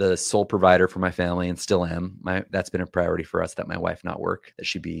was the sole provider for my family and still am. That's been a priority for us, that my wife not work, that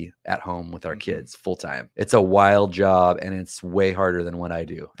she be at home with our kids full time. It's a wild job and it's way harder than what I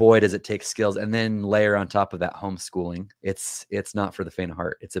do. Boy, does it take skills. And then layer on top of that homeschooling. It's not for the faint of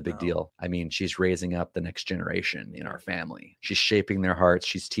heart. It's a big deal. I mean, she's raising up the next generation in our family. She's shaping their hearts.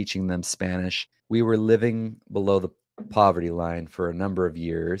 She's teaching them Spanish. We were living below the poverty line for a number of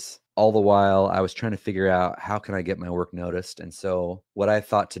years. All the while, I was trying to figure out, how can I get my work noticed? And so what I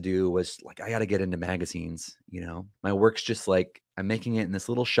thought to do was, I got to get into magazines. My work's just I'm making it in this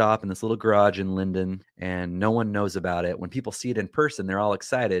little shop in this little garage in Linden, and no one knows about it. When people see it in person, they're all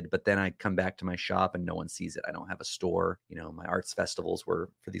excited, but then I come back to my shop and no one sees it. I don't have a store. My arts festivals were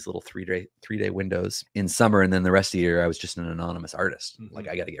for these little three-day windows in summer. And then the rest of the year, I was just an anonymous artist. I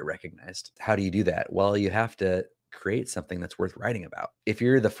got to get recognized. How do you do that? Well, you have to create something that's worth writing about. If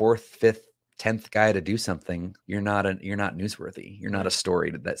you're the 4th, 5th, 10th guy to do something, you're not newsworthy. You're not a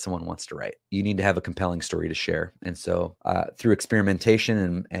story that someone wants to write. You need to have a compelling story to share. And so through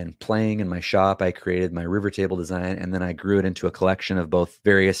experimentation and playing in my shop, I created my river table design, and then I grew it into a collection of both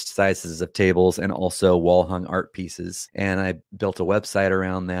various sizes of tables and also wall hung art pieces. And I built a website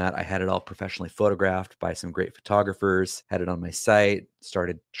around that. I had it all professionally photographed by some great photographers, had it on my site,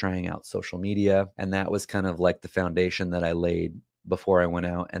 started trying out social media. And that was kind of like the foundation that I laid before I went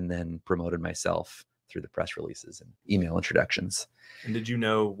out, and then promoted myself through the press releases and email introductions. And did you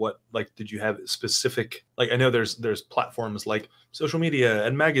know did you have specific, I know there's platforms like social media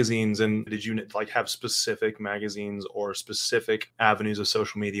and magazines, and did you have specific magazines or specific avenues of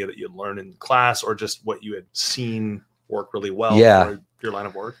social media that you learned in class, or just what you had seen work really well for your line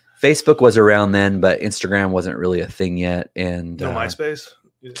of work? Facebook was around then, but Instagram wasn't really a thing yet. And no MySpace?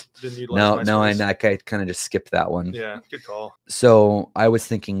 No, I kind of just skipped that one. Yeah, good call. So I was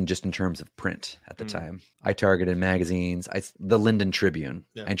thinking just in terms of print at the time. I targeted magazines. The Linden Tribune.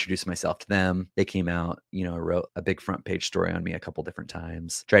 I introduced myself to them. They came out, I wrote a big front page story on me a couple different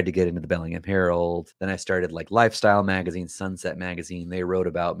times. Tried to get into the Bellingham Herald. Then I started lifestyle magazine, Sunset magazine. They wrote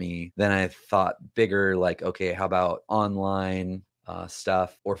about me. Then I thought bigger, okay, how about online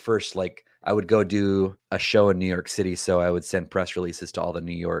stuff? Or first, I would go do a show in New York City. So I would send press releases to all the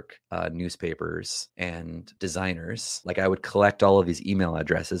New York newspapers and designers. I would collect all of these email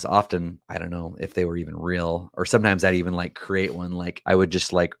addresses. Often, I don't know if they were even real, or sometimes I'd even create one. I would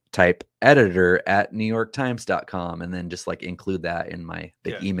just type editor@newyorktimes.com and then just include that in my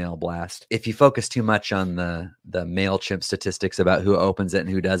big email blast. If you focus too much on the MailChimp statistics about who opens it and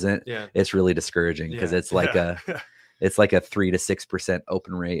who doesn't, it's really discouraging, because it's it's a 3 to 6%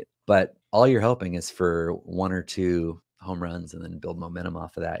 open rate, but all you're hoping is for 1 or 2 home runs and then build momentum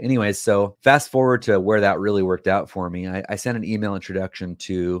off of that. Anyways, so fast forward to where that really worked out for me. I sent an email introduction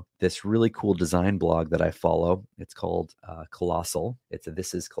to this really cool design blog that I follow. It's called Colossal. It's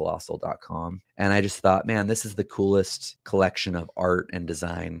thisiscolossal.com. And I just thought, man, this is the coolest collection of art and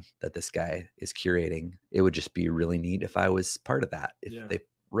design that this guy is curating. It would just be really neat if I was part of that, if they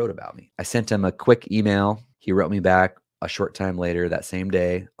wrote about me. I sent him a quick email. He wrote me back a short time later that same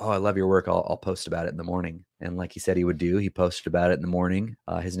day. Oh, I love your work. I'll post about it in the morning. And like he said he would do, he posted about it in the morning.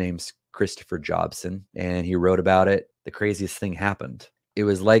 His name's Christopher Jobson, and he wrote about it. The craziest thing happened. It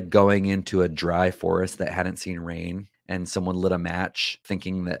was like going into a dry forest that hadn't seen rain, and someone lit a match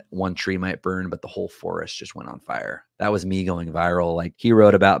thinking that one tree might burn, but the whole forest just went on fire. That was me going viral. He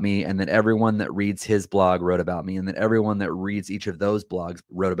wrote about me, and then everyone that reads his blog wrote about me, and then everyone that reads each of those blogs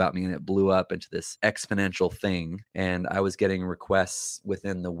wrote about me, and it blew up into this exponential thing. And I was getting requests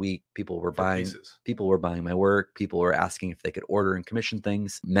within the week. People were buying my work. People were asking if they could order and commission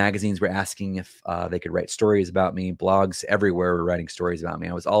things. Magazines were asking if they could write stories about me. Blogs everywhere were writing stories about me.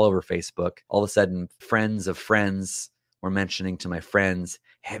 I was all over Facebook. All of a sudden, friends of friends were mentioning to my friends,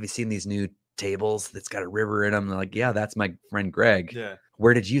 have you seen these new tables that's got a river in them? They're like, yeah, that's my friend Greg. Yeah.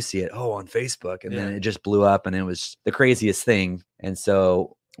 Where did you see it? Oh, on Facebook. And then it just blew up, and it was the craziest thing. And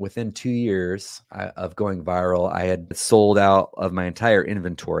so within 2 years of going viral, I had sold out of my entire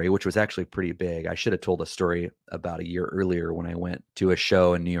inventory, which was actually pretty big. I should have told a story about a year earlier when I went to a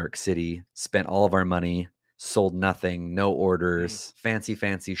show in New York City, spent all of our money, sold nothing, no orders,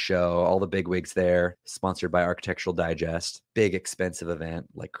 fancy show, all the big wigs there, sponsored by Architectural Digest, big expensive event,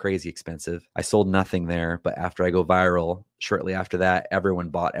 like crazy expensive. I sold nothing there, but after I go viral, shortly after that, everyone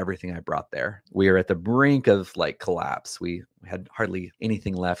bought everything I brought there. We are at the brink of like collapse. We had hardly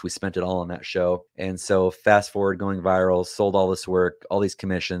anything left. We spent it all on that show. And so fast forward, going viral, sold all this work, all these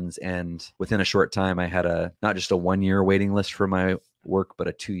commissions. And within a short time, I had not just a 1-year waiting list for my work, but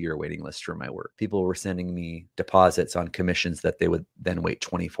a 2-year waiting list for my work. People were sending me deposits on commissions that they would then wait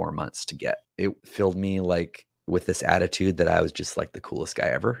 24 months to get. It filled me like with this attitude that I was just like the coolest guy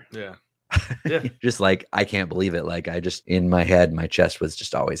ever. Yeah. Just like, I can't believe it. Like, I just, in my head, my chest was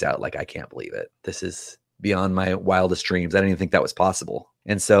just always out. Like, I can't believe it. This is beyond my wildest dreams. I didn't even think that was possible.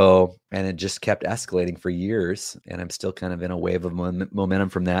 And so, and it just kept escalating for years. And I'm still kind of in a wave of momentum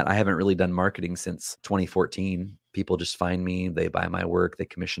from that. I haven't really done marketing since 2014. People just find me, they buy my work, they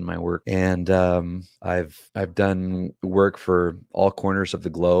commission my work. And I've done work for all corners of the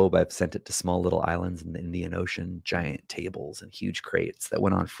globe. I've sent it to small little islands in the Indian Ocean, giant tables and huge crates that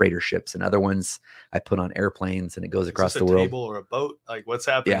went on freighter ships, and other ones I put on airplanes, and it goes across the world. A table or a boat? Like, what's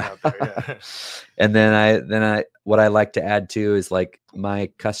happening out there? Yeah. And then what I like to add too is like, my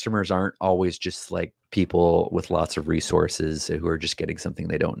customers aren't always just like people with lots of resources who are just getting something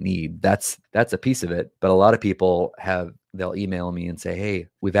they don't need. That's a piece of it. But a lot of people they'll email me and say, hey,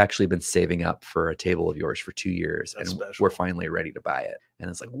 we've actually been saving up for a table of yours for 2 years, and we're finally ready to buy it. And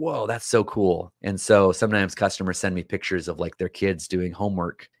it's like, whoa, that's so cool. And so sometimes customers send me pictures of like their kids doing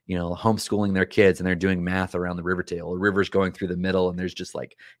homework, homeschooling their kids, and they're doing math around the river table. The river's going through the middle, and there's just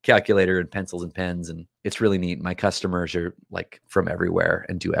like calculator and pencils and pens. And it's really neat. My customers are like from everywhere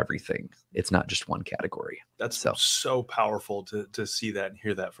and do everything. It's not just one category. That's so powerful to see that and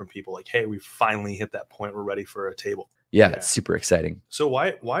hear that from people. Like, hey, we finally hit that point. We're ready for a table. Yeah, it's super exciting. So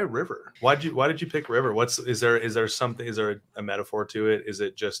why river? Why did you pick river? Is there something? Is there a metaphor to it? Is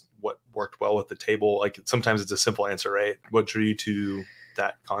it just what worked well with the table? Like, sometimes it's a simple answer, right? What drew you to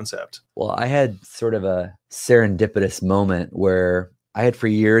that concept? Well, I had sort of a serendipitous moment where I had for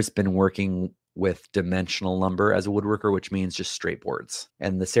years been working with dimensional lumber as a woodworker, which means just straight boards.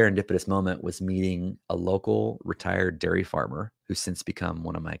 And the serendipitous moment was meeting a local retired dairy farmer who's since become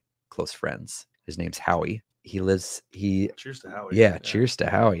one of my close friends. His name's Howie. Cheers to Howie. Yeah, cheers to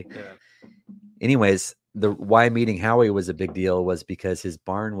Howie. Yeah. Anyways, why meeting Howie was a big deal was because his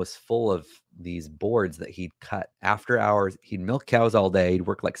barn was full of these boards that he'd cut after hours. He'd milk cows all day. He'd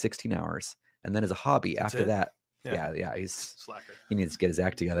work like 16 hours. And then as a hobby after that, he's slacker. He needs to get his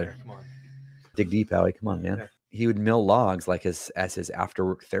act together. Yeah, come on. Dig deep, Howie. Come on, man. Yeah. He would mill logs like as his after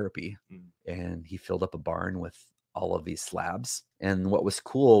work therapy. And he filled up a barn with all of these slabs. And what was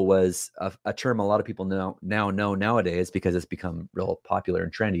cool was a term a lot of people know nowadays, because it's become real popular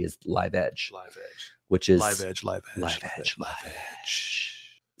and trendy, is live edge. Which is live edge.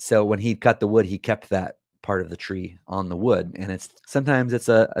 So when he cut the wood, he kept that part of the tree on the wood. And sometimes it's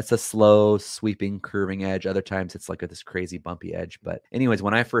a slow sweeping curving edge. Other times it's like this crazy bumpy edge. But anyways,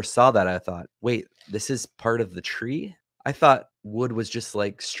 when I first saw that, I thought, wait, this is part of the tree? I thought wood was just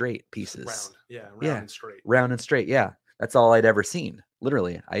like straight pieces. Round and straight. Round and straight. Yeah. That's all I'd ever seen.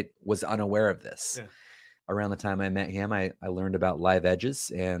 Literally, I was unaware of this. Yeah. Around the time I met him, I learned about live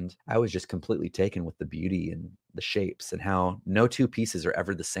edges, and I was just completely taken with the beauty and the shapes and how no two pieces are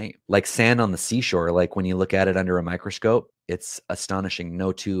ever the same. Like sand on the seashore, like when you look at it under a microscope, it's astonishing.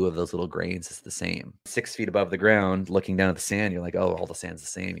 No two of those little grains is the same. 6 feet above the ground, looking down at the sand, you're like, oh, all the sand's the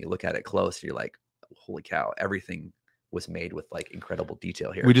same. You look at it close, you're like, holy cow, everything was made with like incredible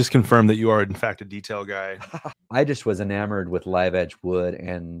detail here. We just confirmed that you are in fact a detail guy. I just was enamored with live edge wood,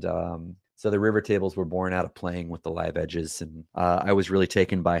 and so the river tables were born out of playing with the live edges. And I was really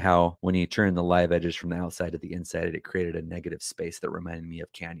taken by how when you turn the live edges from the outside to the inside, it created a negative space that reminded me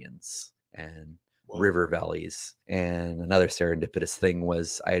of canyons and river valleys. And another serendipitous thing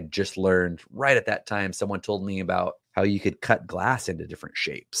was I had just learned right at that time, someone told me about how you could cut glass into different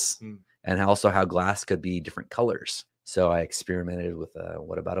shapes and also how glass could be different colors. So I experimented with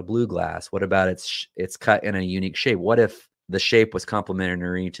what about a blue glass? What about it's cut in a unique shape? What if the shape was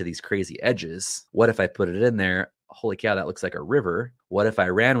complementary to these crazy edges? What if I put it in there? Holy cow, that looks like a river. What if I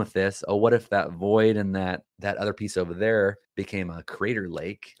ran with this? Oh, what if that void and that other piece over there became a crater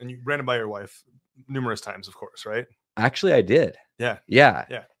lake? And you ran it by your wife numerous times, of course, right? Actually, I did. Yeah.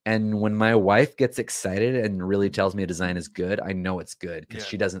 And when my wife gets excited and really tells me a design is good, I know it's good because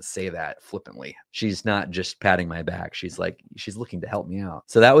she doesn't say that flippantly. She's not just patting my back. She's looking to help me out.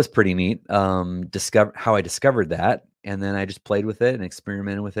 So that was pretty neat. How I discovered that And then I just played with it and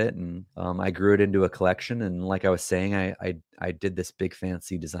experimented with it, and I grew it into a collection. And like I was saying, I did this big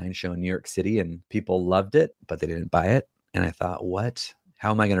fancy design show in New York City, and people loved it, but they didn't buy it. And I thought, what? How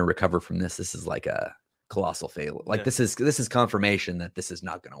am I going to recover from this? This is like a colossal failure. Like this is confirmation that this is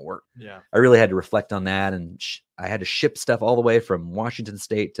not going to work. Yeah. I really had to reflect on that, and I had to ship stuff all the way from Washington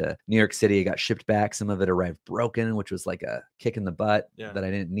State to New York City. It got shipped back. Some of it arrived broken, which was like a kick in the butt that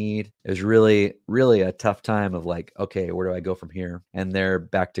I didn't need. It was really, really a tough time of like, okay, where do I go from here? And they're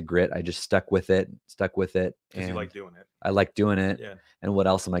back to grit. I just stuck with it. Because you like doing it. I like doing it. Yeah. And what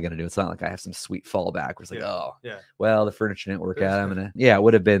else am I going to do? It's not like I have some sweet fallback where it's like, well, the furniture didn't work out. It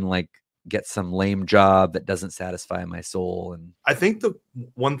would have been like, get some lame job that doesn't satisfy my soul. And I think the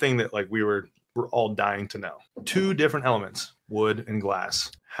one thing that like we're all dying to know, 2 different elements, wood and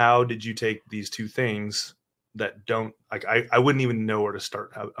glass. How did you take these 2 things that don't like, I wouldn't even know where to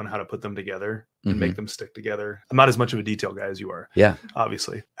start on how to put them together and make them stick together. I'm not as much of a detail guy as you are. Yeah.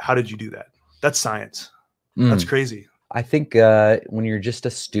 Obviously. How did you do that? That's science. That's crazy. I think when you're just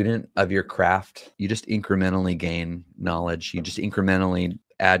a student of your craft, you just incrementally gain knowledge. You just incrementally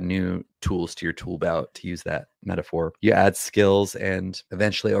add new tools to your tool belt, to use that metaphor. You add skills, and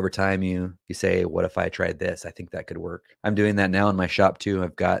eventually over time you say, what if I tried this? I think that could work. I'm doing that now in my shop too.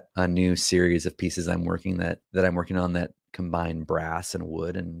 I've got a new series of pieces I'm working on that combine brass and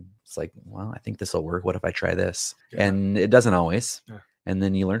wood, and it's like, well, I think this will work. What if I try this? Yeah. And it doesn't always. Yeah. And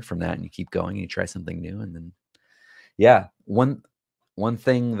then you learn from that and you keep going and you try something new. And then, one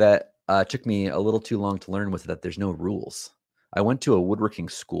thing that took me a little too long to learn was that there's no rules. I went to a woodworking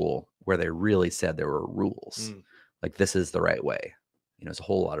school where they really said there were rules. Like, this is the right way. There's a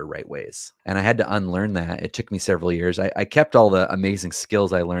whole lot of right ways. And I had to unlearn that. It took me several years. I kept all the amazing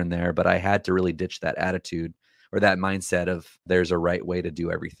skills I learned there, but I had to really ditch that attitude or that mindset of there's a right way to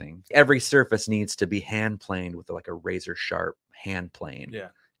do everything. Every surface needs to be hand planed with like a razor sharp hand plane. Yeah.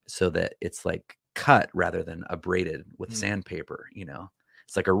 So that it's like cut rather than abraded with sandpaper,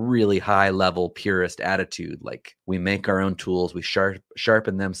 It's like a really high level purist attitude. Like, we make our own tools, we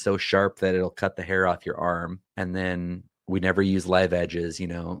sharpen them so sharp that it'll cut the hair off your arm. And then we never use live edges,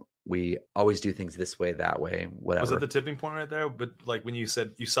 we always do things this way, that way, whatever. Was that the tipping point right there? But like when you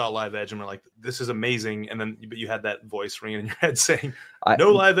said you saw a live edge and were like, this is amazing. And then but you had that voice ringing in your head saying,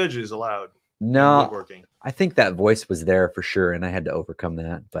 no live edges allowed. No, I think that voice was there for sure, and I had to overcome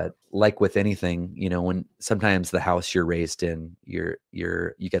that. But like with anything, when sometimes the house you're raised in, you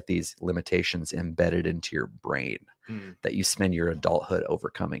get these limitations embedded into your brain that you spend your adulthood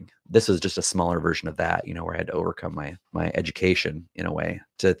overcoming. This was just a smaller version of that, where I had to overcome my education in a way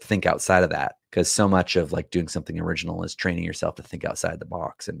to think outside of that, because so much of like doing something original is training yourself to think outside the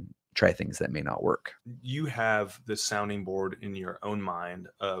box and try things that may not work. You have this sounding board in your own mind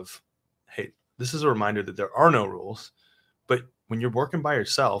of, hey, this is a reminder that there are no rules. But when you're working by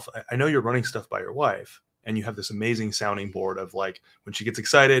yourself, I know you're running stuff by your wife, and you have this amazing sounding board of like, when she gets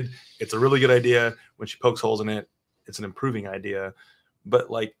excited, it's a really good idea. When she pokes holes in it, it's an improving idea.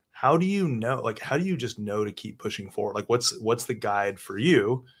 But like, how do you know? Like, how do you just know to keep pushing forward? Like, what's the guide for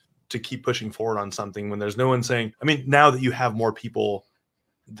you to keep pushing forward on something when there's no one saying? I mean, now that you have more people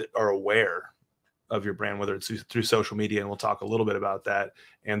that are aware of your brand, whether it's through social media, and we'll talk a little bit about that,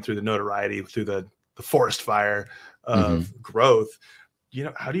 and through the notoriety, through the forest fire of growth,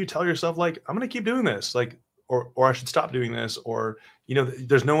 how do you tell yourself, like, I'm going to keep doing this, like, or I should stop doing this, or,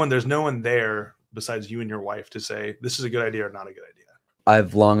 there's no one there besides you and your wife to say, this is a good idea or not a good idea.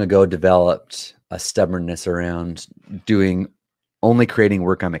 I've long ago developed a stubbornness around only creating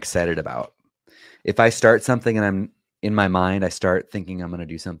work I'm excited about. If I start something and I'm in my mind, I start thinking I'm going to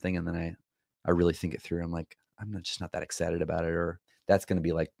do something, and then I really think it through. I'm like, just not that excited about it, or that's going to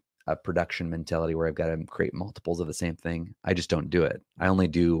be like a production mentality where I've got to create multiples of the same thing. I just don't do it. I only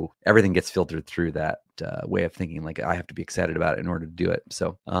do, everything gets filtered through that way of thinking. Like, I have to be excited about it in order to do it.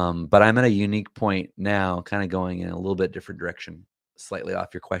 So, but I'm at a unique point now, kind of going in a little bit different direction, slightly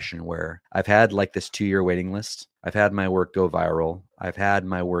off your question, where I've had like this 2-year waiting list. I've had my work go viral. I've had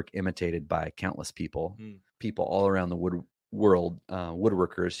my work imitated by countless people all around the world,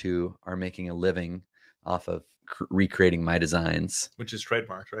 woodworkers who are making a living off of recreating my designs, which is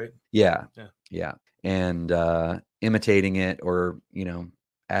trademarked, right? Yeah. And imitating it, or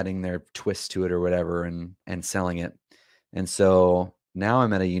adding their twist to it or whatever, and selling it. And so now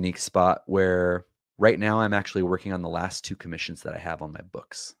I'm at a unique spot where right now I'm actually working on the last 2 commissions that I have on my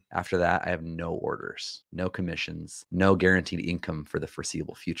books. After that, I have no orders, no commissions, no guaranteed income for the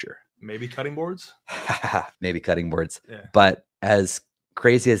foreseeable future. Maybe cutting boards? Maybe cutting boards. Yeah. But as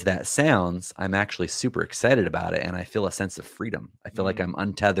crazy as that sounds, I'm actually super excited about it, and I feel a sense of freedom. I feel like I'm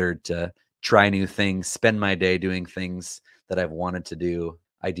untethered to try new things, spend my day doing things that I've wanted to do,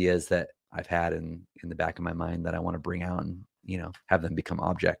 ideas that I've had in the back of my mind that I want to bring out and, have them become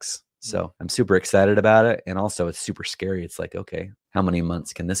objects. So I'm super excited about it. And also it's super scary. It's like, okay, how many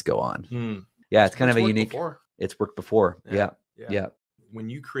months can this go on? Yeah, it's kind of a unique. It's worked before. Yeah. When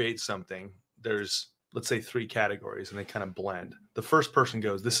you create something, there's, let's say, 3 categories and they kind of blend. The first person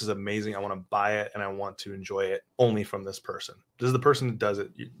goes, this is amazing. I want to buy it and I want to enjoy it only from this person. This is the person that does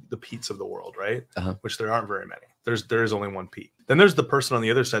it, the Pete's of the world, right? Which there aren't very many. There is only one Pete. Then there's the person on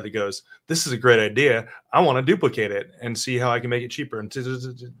the other side that goes, this is a great idea. I want to duplicate it and see how I can make it cheaper and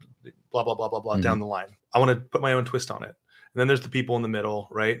blah, blah, blah, blah, blah, down the line. I want to put my own twist on it. And then there's the people in the middle,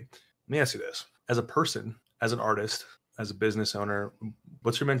 right? Let me ask you this. As a person, as an artist, as a business owner,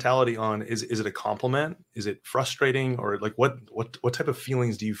 what's your mentality on, is it a compliment? Is it frustrating? Or like what type of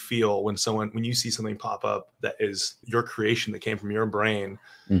feelings do you feel when you see something pop up that is your creation that came from your brain?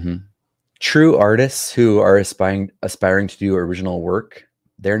 True artists who are aspiring to do original work,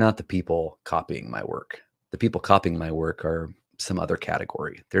 they're not the people copying my work. The people copying my work are some other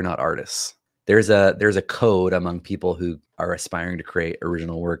category. They're not artists. There's a code among people who are aspiring to create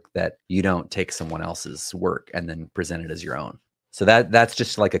original work that you don't take someone else's work and then present it as your own. So that's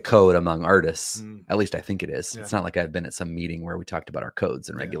just like a code among artists. At least I think it is. Yeah. It's not like I've been at some meeting where we talked about our codes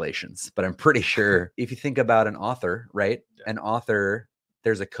and regulations, but I'm pretty sure if you think about an author, right? Yeah. An author,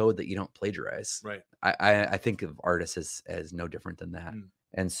 there's a code that you don't plagiarize. Right. I think of artists as no different than that.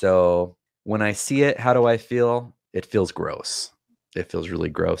 And so when I see it, how do I feel? It feels gross. It feels really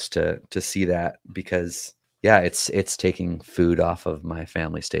gross to see that, because it's taking food off of my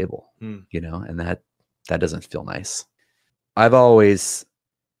family's table, and that doesn't feel nice. I've always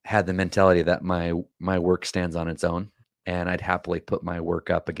had the mentality that my work stands on its own, and I'd happily put my work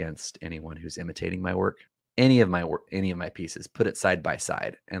up against anyone who's imitating my work. Any of my work, any of my pieces, put it side by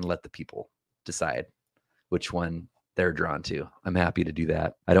side and let the people decide which one they're drawn to. I'm happy to do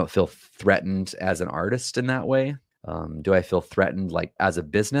that. I don't feel threatened as an artist in that way. Do I feel threatened like as a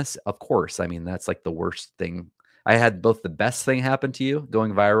business? Of course. I mean, that's like the worst thing. I had both the best thing happen to you,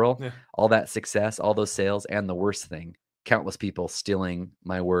 going viral, all that success, all those sales, and the worst thing, countless people stealing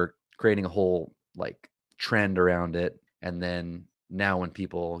my work, creating a whole like trend around it. And then now when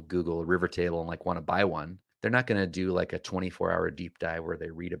people Google a river table and like want to buy one, they're not going to do like a 24-hour deep dive where they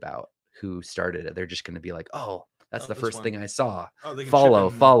read about who started it. They're just going to be like, oh, that's the first thing I saw.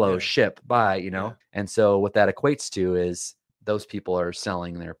 Follow, ship, buy, Yeah. And so what that equates to is those people are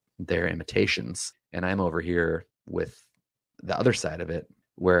selling their imitations. And I'm over here with the other side of it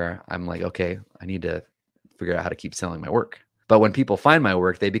where I'm like, okay, I need to figure out how to keep selling my work. But when people find my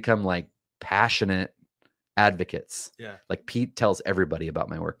work, they become like passionate advocates. Yeah. Like Pete tells everybody about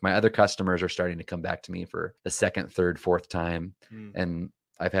my work. My other customers are starting to come back to me for the second, third, fourth time. And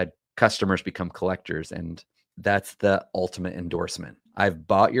I've had customers become collectors, and that's the ultimate endorsement. I've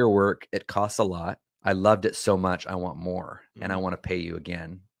bought your work. It costs a lot. I loved it so much. I want more, and I want to pay you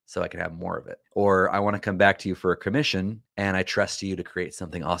again so I can have more of it. Or I want to come back to you for a commission, and I trust you to create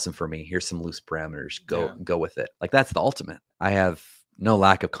something awesome for me. Here's some loose parameters. Go with it. Like that's the ultimate. I have no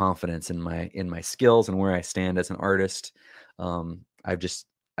lack of confidence in my skills and where I stand as an artist.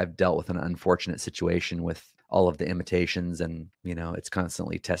 I've dealt with an unfortunate situation with all of the imitations, and it's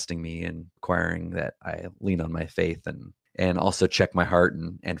constantly testing me and requiring that I lean on my faith and also check my heart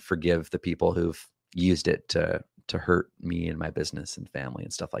and forgive the people who've used it to hurt me and my business and family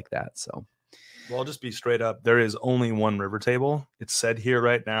and stuff like that. So, well, I'll just be straight up. There is only one river table. It's said here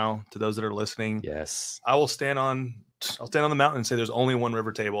right now to those that are listening. Yes, I'll stand on the mountain and say there's only one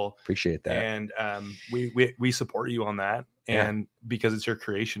river table. Appreciate that. And we support you on that. And because it's your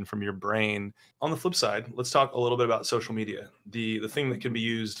creation from your brain. On the flip side, let's talk a little bit about social media, the thing that can be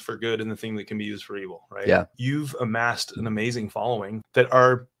used for good and the thing that can be used for evil, right? Yeah. You've amassed an amazing following that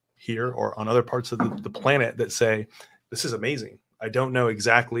are here or on other parts of the planet that say, this is amazing. I don't know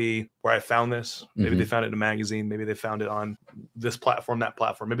exactly where I found this. Maybe they found it in a magazine. Maybe they found it on this platform, that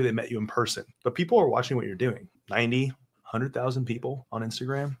platform. Maybe they met you in person. But people are watching what you're doing. 90, 100,000 people on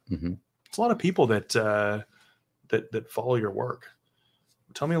Instagram. It's a lot of people that follow your work.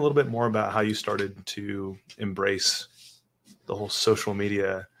 Tell me a little bit more about how you started to embrace the whole social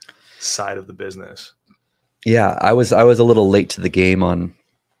media side of the business. Yeah, I was a little late to the game on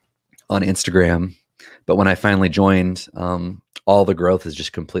Instagram, but when I finally joined, all the growth is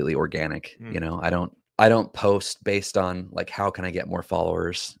just completely organic. I don't post based on like, how can I get more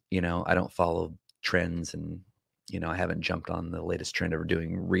followers? I don't follow trends, and I haven't jumped on the latest trend of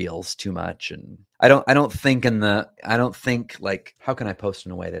doing reels too much. And I don't think like, how can I post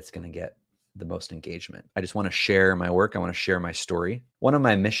in a way that's going to get the most engagement? I just want to share my work. I want to share my story. One of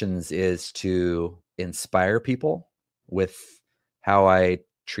my missions is to inspire people with how I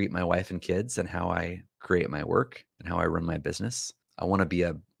treat my wife and kids and how I create my work and how I run my business. I want to be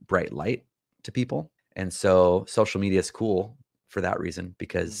a bright light to people. And so social media is cool for that reason,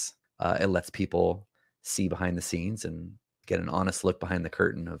 because it lets people see behind the scenes and get an honest look behind the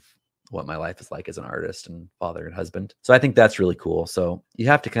curtain of what my life is like as an artist and father and husband. So I think that's really cool. So you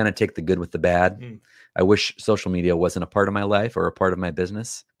have to kind of take the good with the bad. I wish social media wasn't a part of my life or a part of my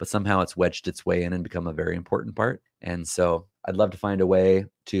business, but somehow it's wedged its way in and become a very important part. And so I'd love to find a way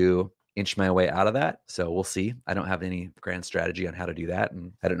to inch my way out of that. So we'll see. I don't have any grand strategy on how to do that.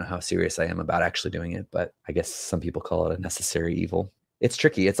 And I don't know how serious I am about actually doing it, but I guess some people call it a necessary evil. It's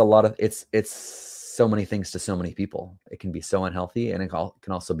tricky. It's a lot of, it's so many things to so many people. It can be so unhealthy, and it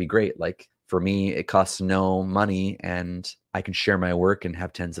can also be great. Like for me, it costs no money and I can share my work and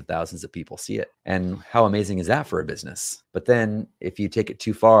have tens of thousands of people see it. And how amazing is that for a business? But then if you take it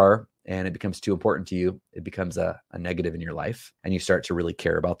too far and it becomes too important to you, it becomes a negative in your life, and you start to really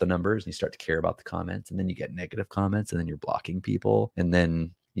care about the numbers and you start to care about the comments, and then you get negative comments, and then you're blocking people. And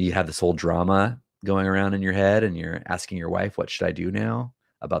then you have this whole drama going around in your head, and you're asking your wife, what should I do now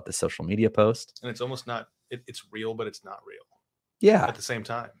about the social media post? And it's almost not, it's real, but it's not real. Yeah. At the same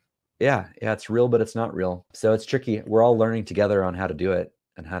time. Yeah. It's real, but it's not real. So it's tricky. We're all learning together on how to do it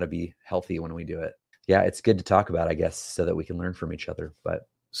and how to be healthy when we do it. Yeah. It's good to talk about, I guess, so that we can learn from each other. But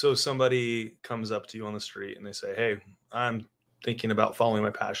so somebody comes up to you on the street and they say, hey, I'm thinking about following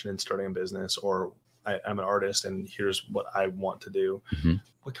my passion and starting a business, or I'm an artist and here's what I want to do. Mm-hmm.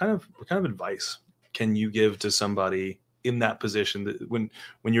 What kind of advice can you give to somebody in that position, that when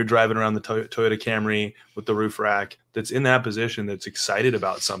you're driving around the Toyota Camry with the roof rack, that's in that position, that's excited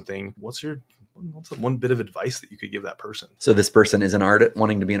about something? What's the one bit of advice that you could give that person? So this person is an artist,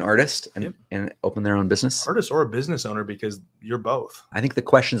 wanting to be an artist and open their own business. Artist or a business owner, because you're both. I think the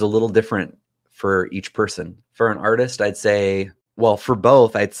question's a little different for each person. For an artist, I'd say, well, for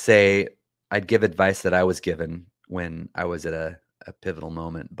both, I'd say I'd give advice that I was given when I was at a pivotal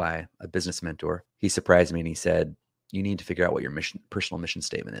moment by a business mentor. He surprised me and he said, you need to figure out what your personal mission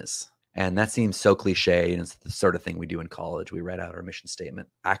statement is. And that seems so cliche, and it's the sort of thing we do in college. We write out our mission statement.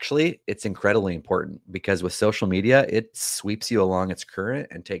 Actually, it's incredibly important, because with social media, it sweeps you along its current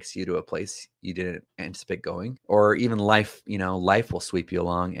and takes you to a place you didn't anticipate going. Or even life, life will sweep you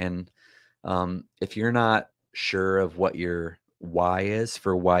along. And if you're not sure of what your why is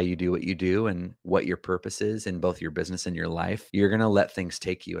for why you do what you do and what your purpose is in both your business and your life, you're going to let things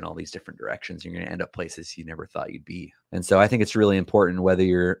take you in all these different directions. You're going to end up places you never thought you'd be. And so I think it's really important, whether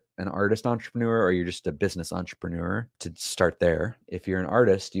you're an artist entrepreneur or you're just a business entrepreneur, to start there. If you're an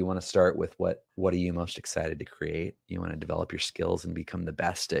artist, you want to start with what are you most excited to create? You want to develop your skills and become the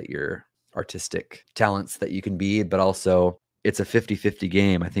best at your artistic talents that you can be, but also it's a 50-50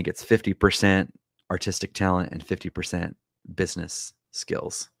 game. I think it's 50% artistic talent and 50% business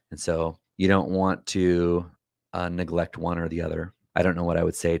skills. And so you don't want to neglect one or the other. I don't know what I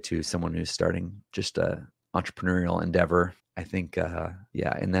would say to someone who's starting just a entrepreneurial endeavor. I think,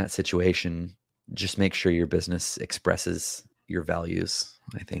 in that situation, just make sure your business expresses your values,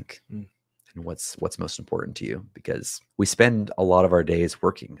 I think, and what's most important to you, because we spend a lot of our days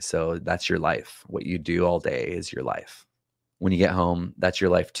working. So that's your life. What you do all day is your life. When you get home, that's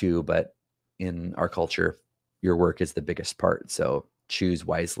your life too. But in our culture, your work is the biggest part. So choose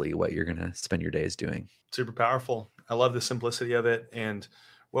wisely what you're going to spend your days doing. Super powerful. I love the simplicity of it. And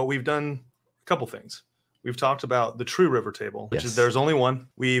well, we've done a couple things. We've talked about the true river table, which is there's only one.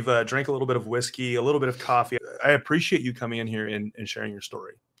 We've drank a little bit of whiskey, a little bit of coffee. I appreciate you coming in here and sharing your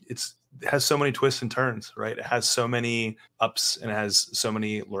story. It has so many twists and turns, right? It has so many ups and it has so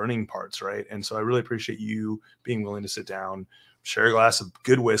many learning parts, right? And so I really appreciate you being willing to sit down, share a glass of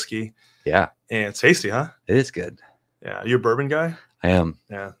good whiskey. Yeah. And it's tasty, huh? It is good. Yeah. You're a bourbon guy? I am.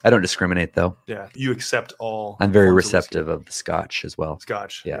 Yeah. I don't discriminate though. Yeah. You accept all. I'm very receptive of the scotch as well.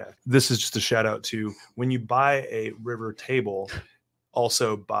 Scotch. Yeah. This is just a shout out to, when you buy a river table,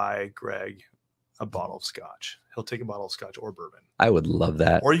 also buy Greg a bottle of scotch. He'll take a bottle of scotch or bourbon. I would love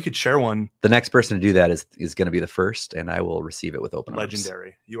that. Or you could share one. The next person to do that is going to be the first, and I will receive it with open arms.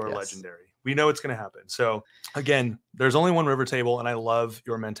 Legendary. You are legendary. We know it's going to happen. So again, there's only one river table, and I love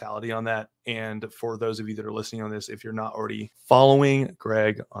your mentality on that. And for those of you that are listening on this, if you're not already following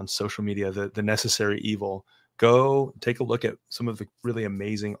Greg on social media, the necessary evil, go take a look at some of the really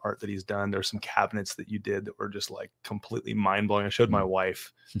amazing art that he's done. There's some cabinets that you did that were just like completely mind blowing. I showed my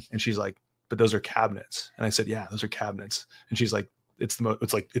wife and she's like, but those are cabinets. And I said, yeah, those are cabinets. And she's like, it's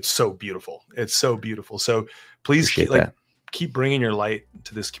so beautiful. It's so beautiful. So please keep bringing your light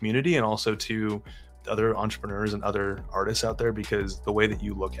to this community, and also to other entrepreneurs and other artists out there, because the way that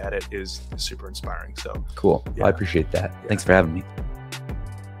you look at it is super inspiring. So cool. Yeah. I appreciate that. Thanks for having me.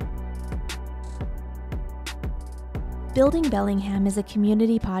 Building Bellingham is a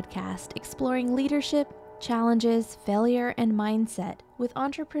community podcast exploring leadership, challenges, failure, and mindset with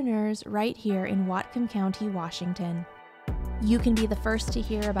entrepreneurs right here in Whatcom County, Washington. You can be the first to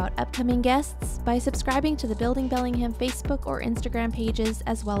hear about upcoming guests by subscribing to the Building Bellingham Facebook or Instagram pages,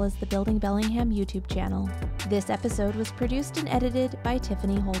 as well as the Building Bellingham YouTube channel. This episode was produced and edited by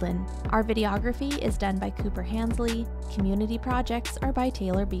Tiffany Holden. Our videography is done by Cooper Hansley. Community projects are by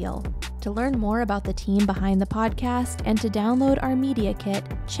Taylor Beal. To learn more about the team behind the podcast and to download our media kit,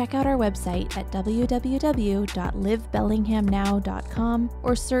 check out our website at www.livebellinghamnow.com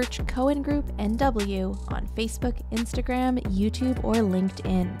or search Cohen Group NW on Facebook, Instagram, YouTube, or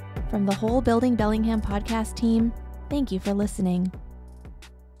LinkedIn. From the whole Building Bellingham podcast team, thank you for listening.